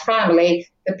well-off family,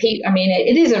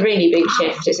 it is a really big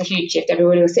shift. It's a huge shift.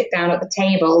 Everybody will sit down at the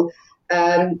table,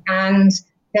 and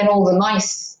then all the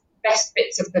best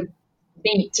bits of the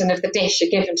meat and of the dish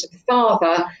are given to the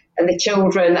father, and the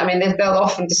children, they'll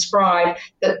often describe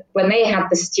that when they had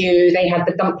the stew, they had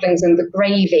the dumplings and the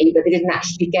gravy, but they didn't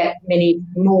actually get many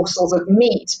morsels of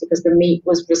meat because the meat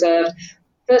was reserved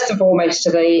first and foremost to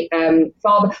the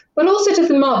father, but also to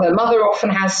the mother. Mother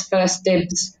often has first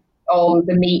dibs on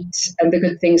the meat and the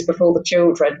good things before the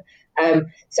children.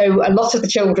 So a lot of the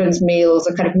children's meals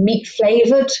are meat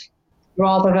flavoured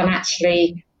rather than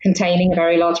actually containing a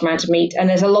very large amount of meat. And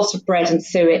there's a lot of bread and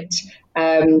suet,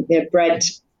 bread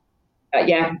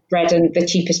bread and the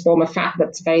cheapest form of fat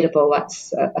that's available.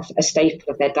 That's a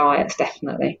staple of their diets,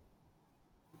 definitely.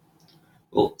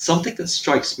 Well, something that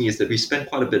strikes me is that we spend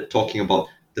quite a bit talking about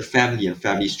the family and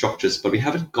family structures, but we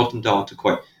haven't gotten down to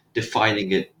quite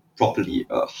defining it properly.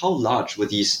 How large were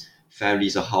these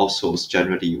families or households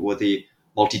generally? Were they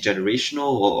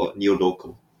multi-generational or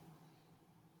neo-local?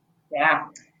 Yeah.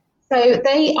 So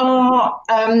they are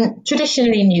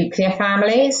traditionally nuclear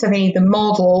families. I mean, the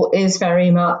model is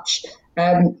very much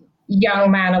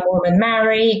young man and woman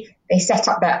marry, they set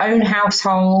up their own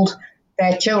household,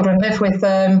 their children live with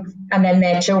them, and then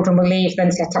their children will leave,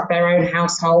 then set up their own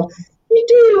household. You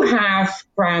do have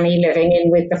granny living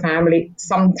in with the family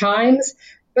sometimes,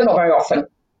 but not very often.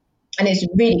 And it's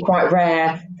really quite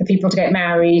rare for people to get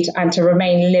married and to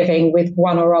remain living with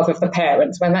one or other of the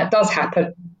parents. When that does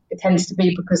happen, it tends to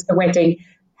be because the wedding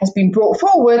has been brought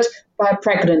forward by a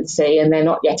pregnancy and they're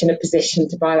not yet in a position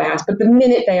to buy the house. But the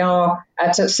minute they are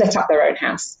to set up their own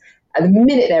house, and the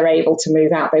minute they're able to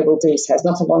move out, they will do so. It's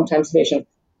not a long-term solution.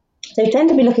 So you tend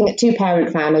to be looking at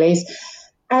two-parent families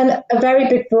and a very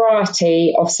big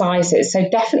variety of sizes. So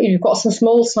definitely you've got some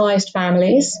small-sized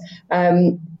families.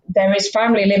 There is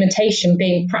family limitation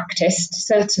being practiced,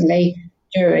 certainly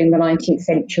during the 19th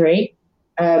century.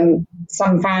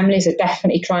 Some families are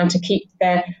definitely trying to keep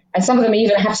and some of them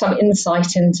even have some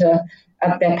insight into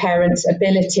their parents'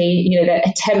 ability, their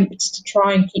attempt to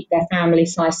try and keep their family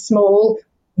size small,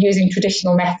 using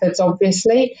traditional methods,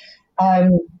 obviously.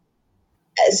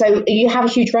 So you have a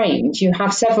huge range. You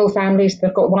have several families that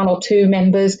have got one or two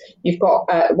members. You've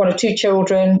got one or two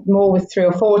children, more with 3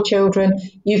 or 4 children.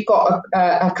 You've got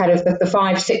a kind of the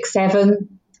 5, 6,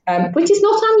 7, which is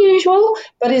not unusual,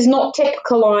 but is not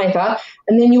typical either.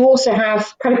 And then you also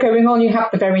have kind of going on, you have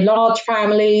the very large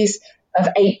families of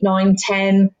 8, 9,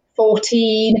 10,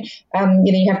 14.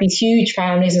 You have these huge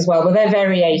families as well, but they're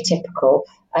very atypical.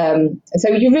 So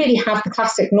you really have the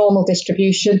classic normal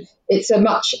distribution. It's a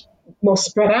much more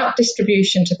spread out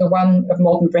distribution to the one of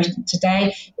modern Britain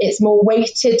today. It's more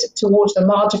weighted towards the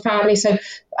larger family. So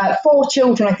 4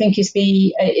 children, I think, is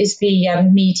the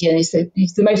median. Is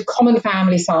the most common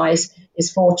family size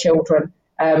is 4 children.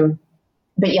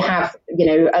 But you have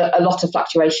a lot of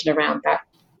fluctuation around that.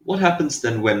 What happens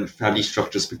then when family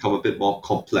structures become a bit more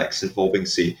complex, involving,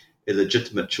 say,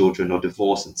 illegitimate children or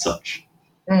divorce and such?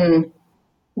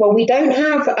 Well, we don't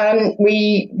have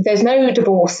there's no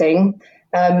divorcing.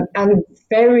 And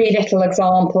very little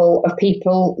example of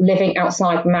people living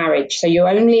outside marriage. So you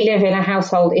only live in a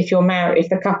household if you're married, if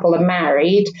the couple are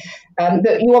married.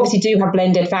 But you obviously do have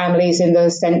blended families in the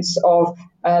sense of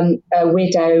a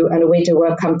widow and a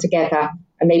widower come together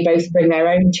and they both bring their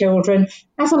own children.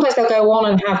 And sometimes they'll go on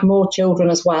and have more children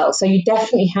as well. So you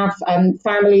definitely have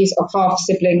families of half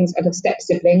siblings and of step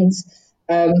siblings.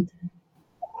 They're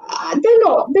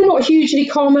not hugely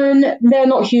common. They're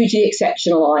not hugely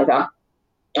exceptional either.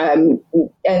 And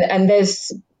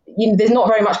there's not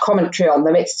very much commentary on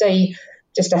them. It's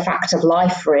just a fact of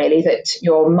life, really, that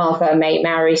your mother may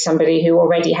marry somebody who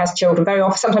already has children. Very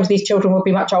often, sometimes these children will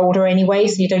be much older anyway,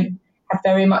 so you don't have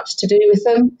very much to do with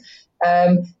them.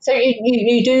 So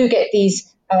you do get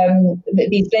these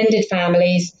blended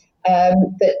families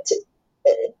that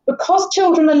because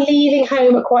children are leaving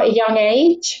home at quite a young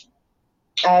age.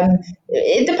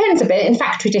 It depends a bit. In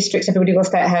factory districts, everybody will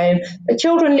stay at home. But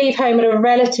children leave home at a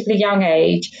relatively young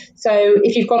age. So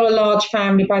if you've got a large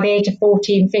family, by the age of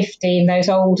 14, 15, those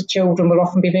older children will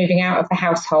often be moving out of the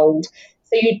household.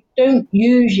 So you don't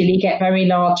usually get very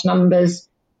large numbers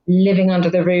living under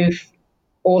the roof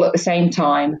all at the same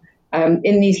time.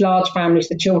 In these large families,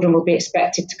 the children will be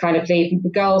expected to kind of leave. The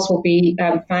girls will be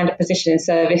found a position in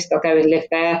service. They'll go and live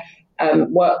there.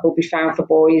 Work will be found for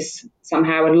boys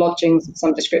somehow, and lodgings of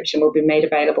some description will be made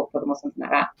available for them or something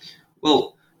like that.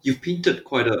 Well, you've painted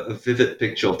quite a vivid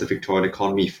picture of the Victorian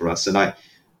economy for us. And I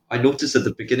noticed at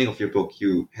the beginning of your book,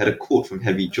 you had a quote from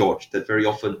Henry George that very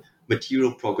often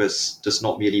material progress does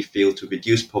not merely fail to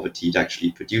reduce poverty, it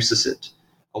actually produces it.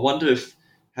 I wonder if,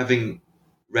 having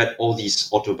read all these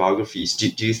autobiographies,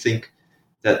 do you think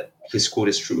that his quote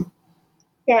is true?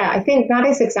 Yeah, I think that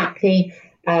is exactly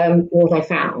what I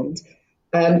found.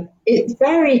 It's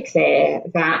very clear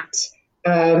that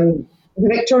the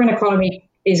Victorian economy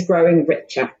is growing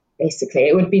richer, basically.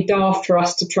 It would be daft for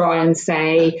us to try and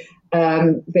say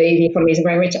the economy isn't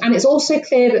growing richer. And it's also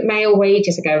clear that male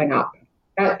wages are going up.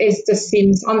 That just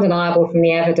seems undeniable from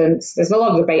the evidence. There's a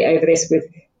lot of debate over this with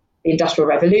the Industrial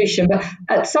Revolution, but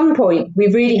at some point we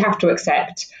really have to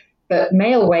accept that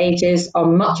male wages are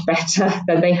much better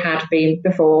than they had been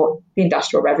before the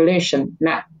Industrial Revolution. And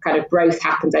that kind of growth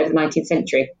happens over the 19th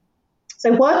century.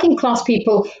 So working class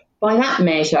people, by that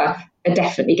measure, are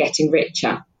definitely getting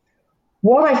richer.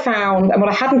 What I found, and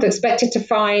what I hadn't expected to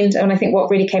find, and I think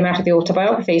what really came out of the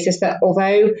autobiographies, is that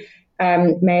although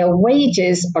male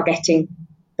wages are getting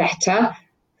better,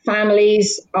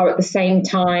 families are at the same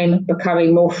time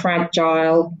becoming more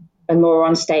fragile and more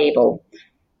unstable.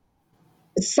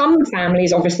 Some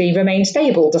families obviously remain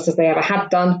stable just as they ever had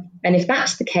done. And if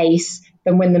that's the case,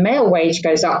 then when the male wage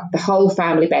goes up, the whole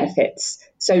family benefits.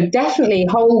 So definitely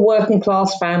whole working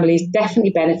class families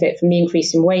definitely benefit from the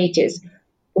increase in wages.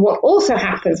 What also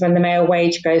happens when the male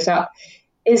wage goes up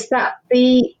is that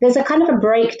there's a kind of a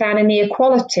breakdown in the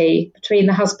equality between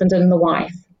the husband and the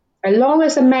wife. As long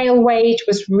as the male wage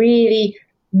was really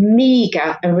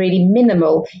meagre and really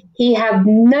minimal, he had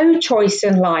no choice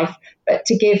in life but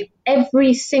to give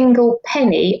every single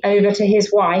penny over to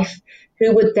his wife,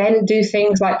 who would then do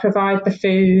things like provide the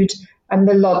food and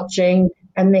the lodging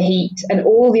and the heat and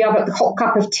all the other, the hot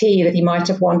cup of tea that he might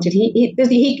have wanted. He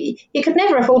could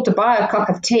never afford to buy a cup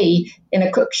of tea in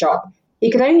a cook shop.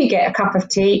 He could only get a cup of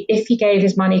tea if he gave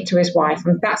his money to his wife.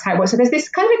 And that's how it works. So there's this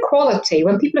kind of equality.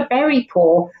 When people are very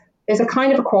poor, there's a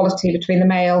kind of equality between the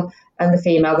male and the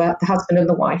female, the husband and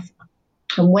the wife.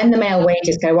 And when the male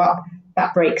wages go up,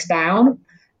 that breaks down.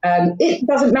 It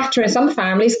doesn't matter in some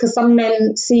families because some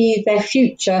men see their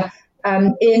future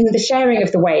in the sharing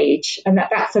of the wage, and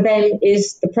that for them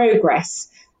is the progress.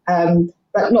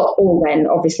 But not all men,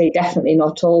 obviously, definitely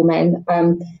not all men.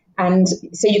 And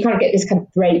so you kind of get this kind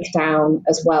of breakdown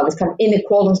as well, this kind of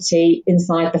inequality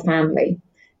inside the family.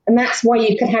 And that's why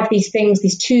you can have these things,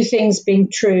 these two things being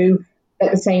true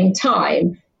at the same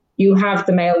time. You have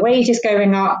the male wages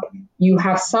going up, you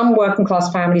have some working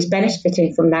class families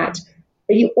benefiting from that,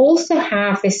 but you also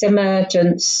have this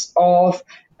emergence of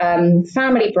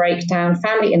family breakdown,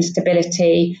 family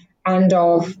instability, and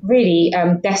of really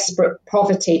desperate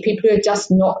poverty. People who are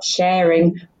just not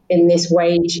sharing in these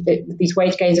wage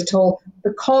gains at all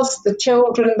because the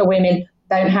children and the women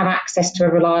don't have access to a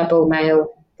reliable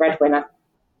male breadwinner.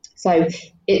 So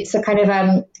it's a kind of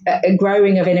a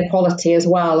growing of inequality as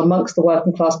well amongst the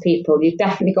working class people. You've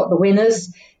definitely got the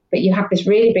winners, but you have this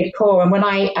really big core. And when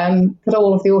I put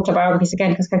all of the autobiographies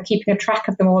again, because I'm keeping a track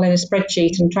of them all in a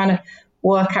spreadsheet and trying to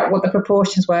work out what the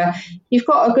proportions were, you've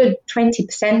got a good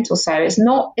 20% or so.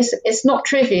 It's not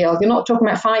trivial. You're not talking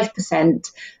about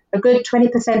 5%. A good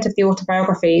 20% of the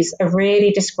autobiographies are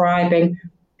really describing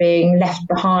being left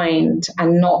behind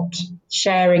and not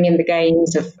sharing in the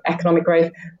gains of economic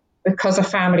growth because of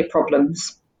family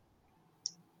problems.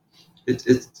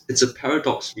 It's a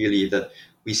paradox, really, that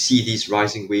we see these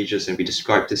rising wages and we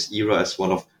describe this era as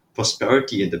one of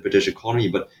prosperity in the British economy,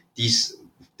 but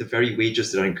the very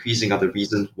wages that are increasing are the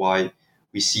reason why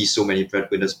we see so many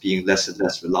breadwinners being less and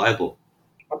less reliable.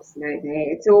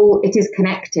 Absolutely. It is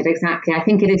connected, exactly. I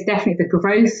think it is definitely the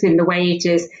growth in the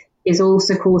wages is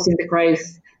also causing the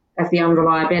growth of the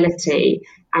unreliability,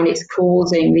 and it's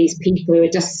causing these people who are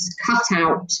just cut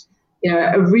out,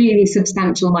 a really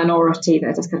substantial minority that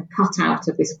are just kind of cut out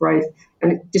of this growth.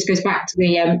 And it just goes back to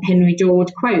the Henry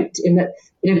George quote in that,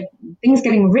 things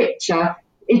getting richer,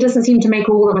 it doesn't seem to make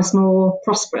all of us more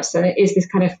prosperous. And it is this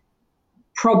kind of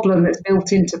problem that's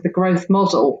built into the growth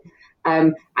model.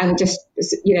 And just,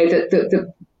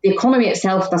 the economy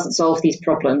itself doesn't solve these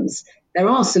problems. There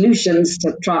are solutions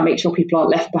to try and make sure people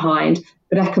aren't left behind,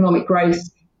 but economic growth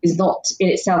is not in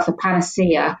itself a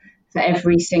panacea for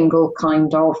every single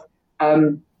kind of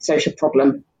social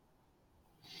problem.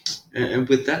 And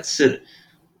with that said,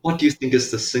 what do you think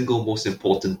is the single most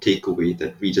important takeaway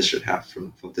that readers should have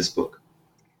from this book?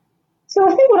 So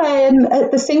I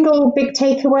think the single big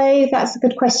takeaway, that's a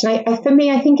good question. For me,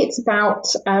 I think it's about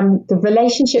the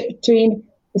relationship between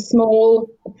the small,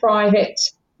 the private,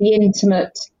 the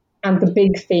intimate, and the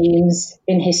big themes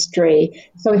in history.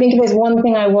 So I think if there's one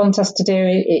thing I want us to do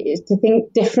is to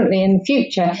think differently in the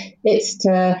future. It's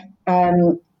to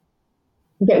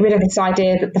get rid of this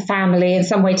idea that the family in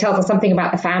some way tells us something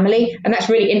about the family. And that's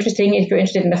really interesting if you're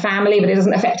interested in the family, but it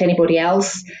doesn't affect anybody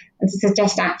else. And to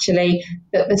suggest actually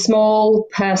that the small,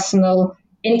 personal,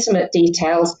 intimate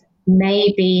details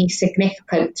may be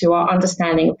significant to our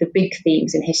understanding of the big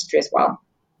themes in history as well.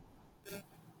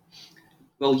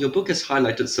 Well, your book has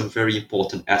highlighted some very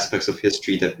important aspects of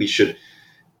history that we should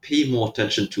pay more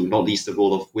attention to, not least the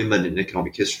role of women in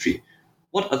economic history.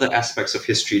 What other aspects of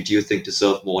history do you think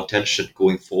deserve more attention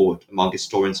going forward among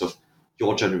historians of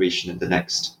your generation and the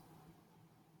next?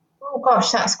 Oh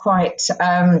gosh, that's quite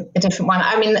a different one.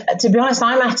 I mean, to be honest,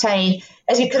 I'm at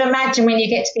as you can imagine, when you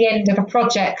get to the end of a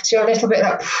project, you're a little bit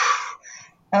like,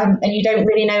 and you don't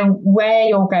really know where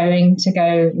you're going to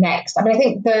go next. I mean, I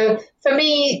think for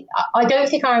me, I don't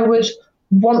think I would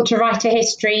want to write a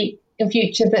history in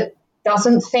future that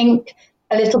doesn't think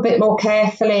a little bit more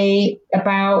carefully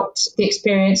about the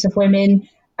experience of women.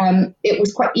 It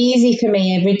was quite easy for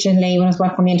me originally when I was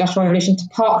working on the Industrial Revolution to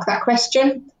park that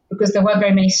question because there weren't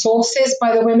very many sources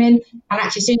by the women. And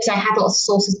actually, as soon as I had lots of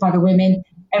sources by the women,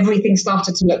 everything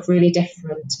started to look really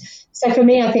different. So for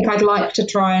me, I think I'd like to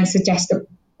try and suggest that,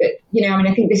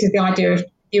 I think this is the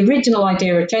original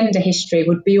idea of gender history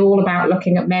would be all about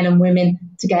looking at men and women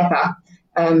together.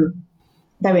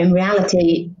 Though in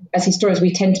reality, as historians,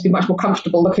 we tend to be much more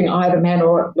comfortable looking at either men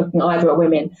or looking either at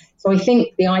women. So I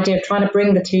think the idea of trying to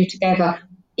bring the two together,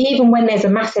 even when there's a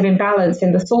massive imbalance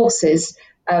in the sources,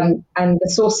 and the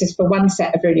sources for one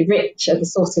set are really rich, and the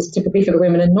sources typically for the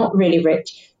women are not really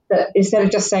rich, that instead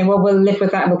of just saying, well, we'll live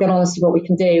with that and we'll get on and see what we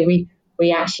can do,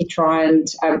 we actually try and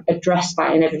address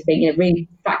that in everything, really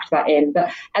factor that in.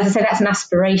 But as I say, that's an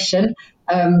aspiration.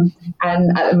 And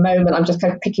at the moment, I'm just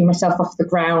kind of picking myself off the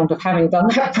ground of having done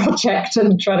that project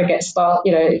and trying to get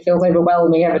started. It feels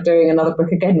overwhelming ever doing another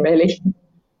book again, really.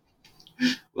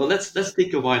 Well, let's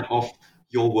take your mind off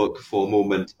your work for a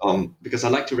moment, because I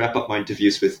like to wrap up my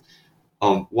interviews with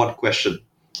one question.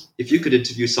 If you could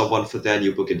interview someone for their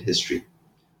new book in history,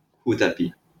 who would that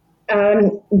be?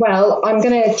 Well, I'm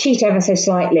going to cheat ever so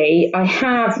slightly. I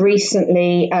have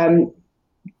recently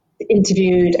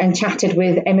interviewed and chatted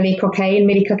with Millie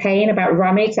Cockayne about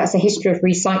Rummage. That's a history of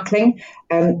recycling.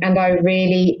 And I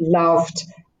really loved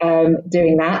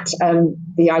doing that.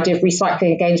 The idea of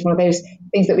recycling, again, is one of those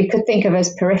things that we could think of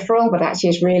as peripheral, but actually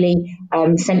is really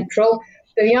central.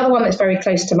 So the other one that's very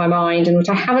close to my mind, and which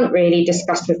I haven't really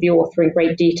discussed with the author in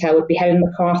great detail, would be Helen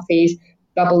McCarthy's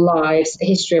Double Lives, A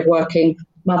History of Working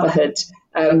Motherhood,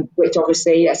 which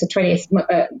obviously as a 20th,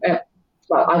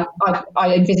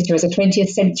 I envisage her as a 20th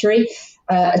century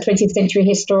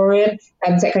historian,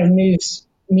 so it kind of moves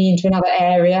me into another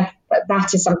area. But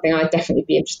that is something I'd definitely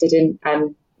be interested in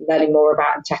learning more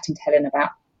about and chatting to Helen about.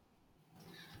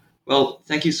 Well,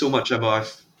 thank you so much, Emma.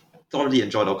 I've thoroughly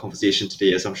enjoyed our conversation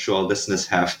today, as I'm sure our listeners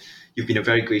have. You've been a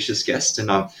very gracious guest, and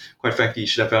quite frankly,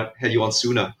 should have had you on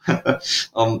sooner.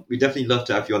 We definitely love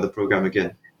to have you on the program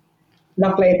again.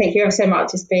 Lovely. Thank you ever so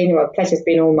much. Pleasure's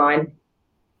been all mine.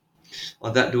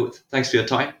 On that note, thanks for your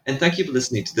time, and thank you for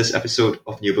listening to this episode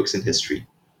of New Books in History.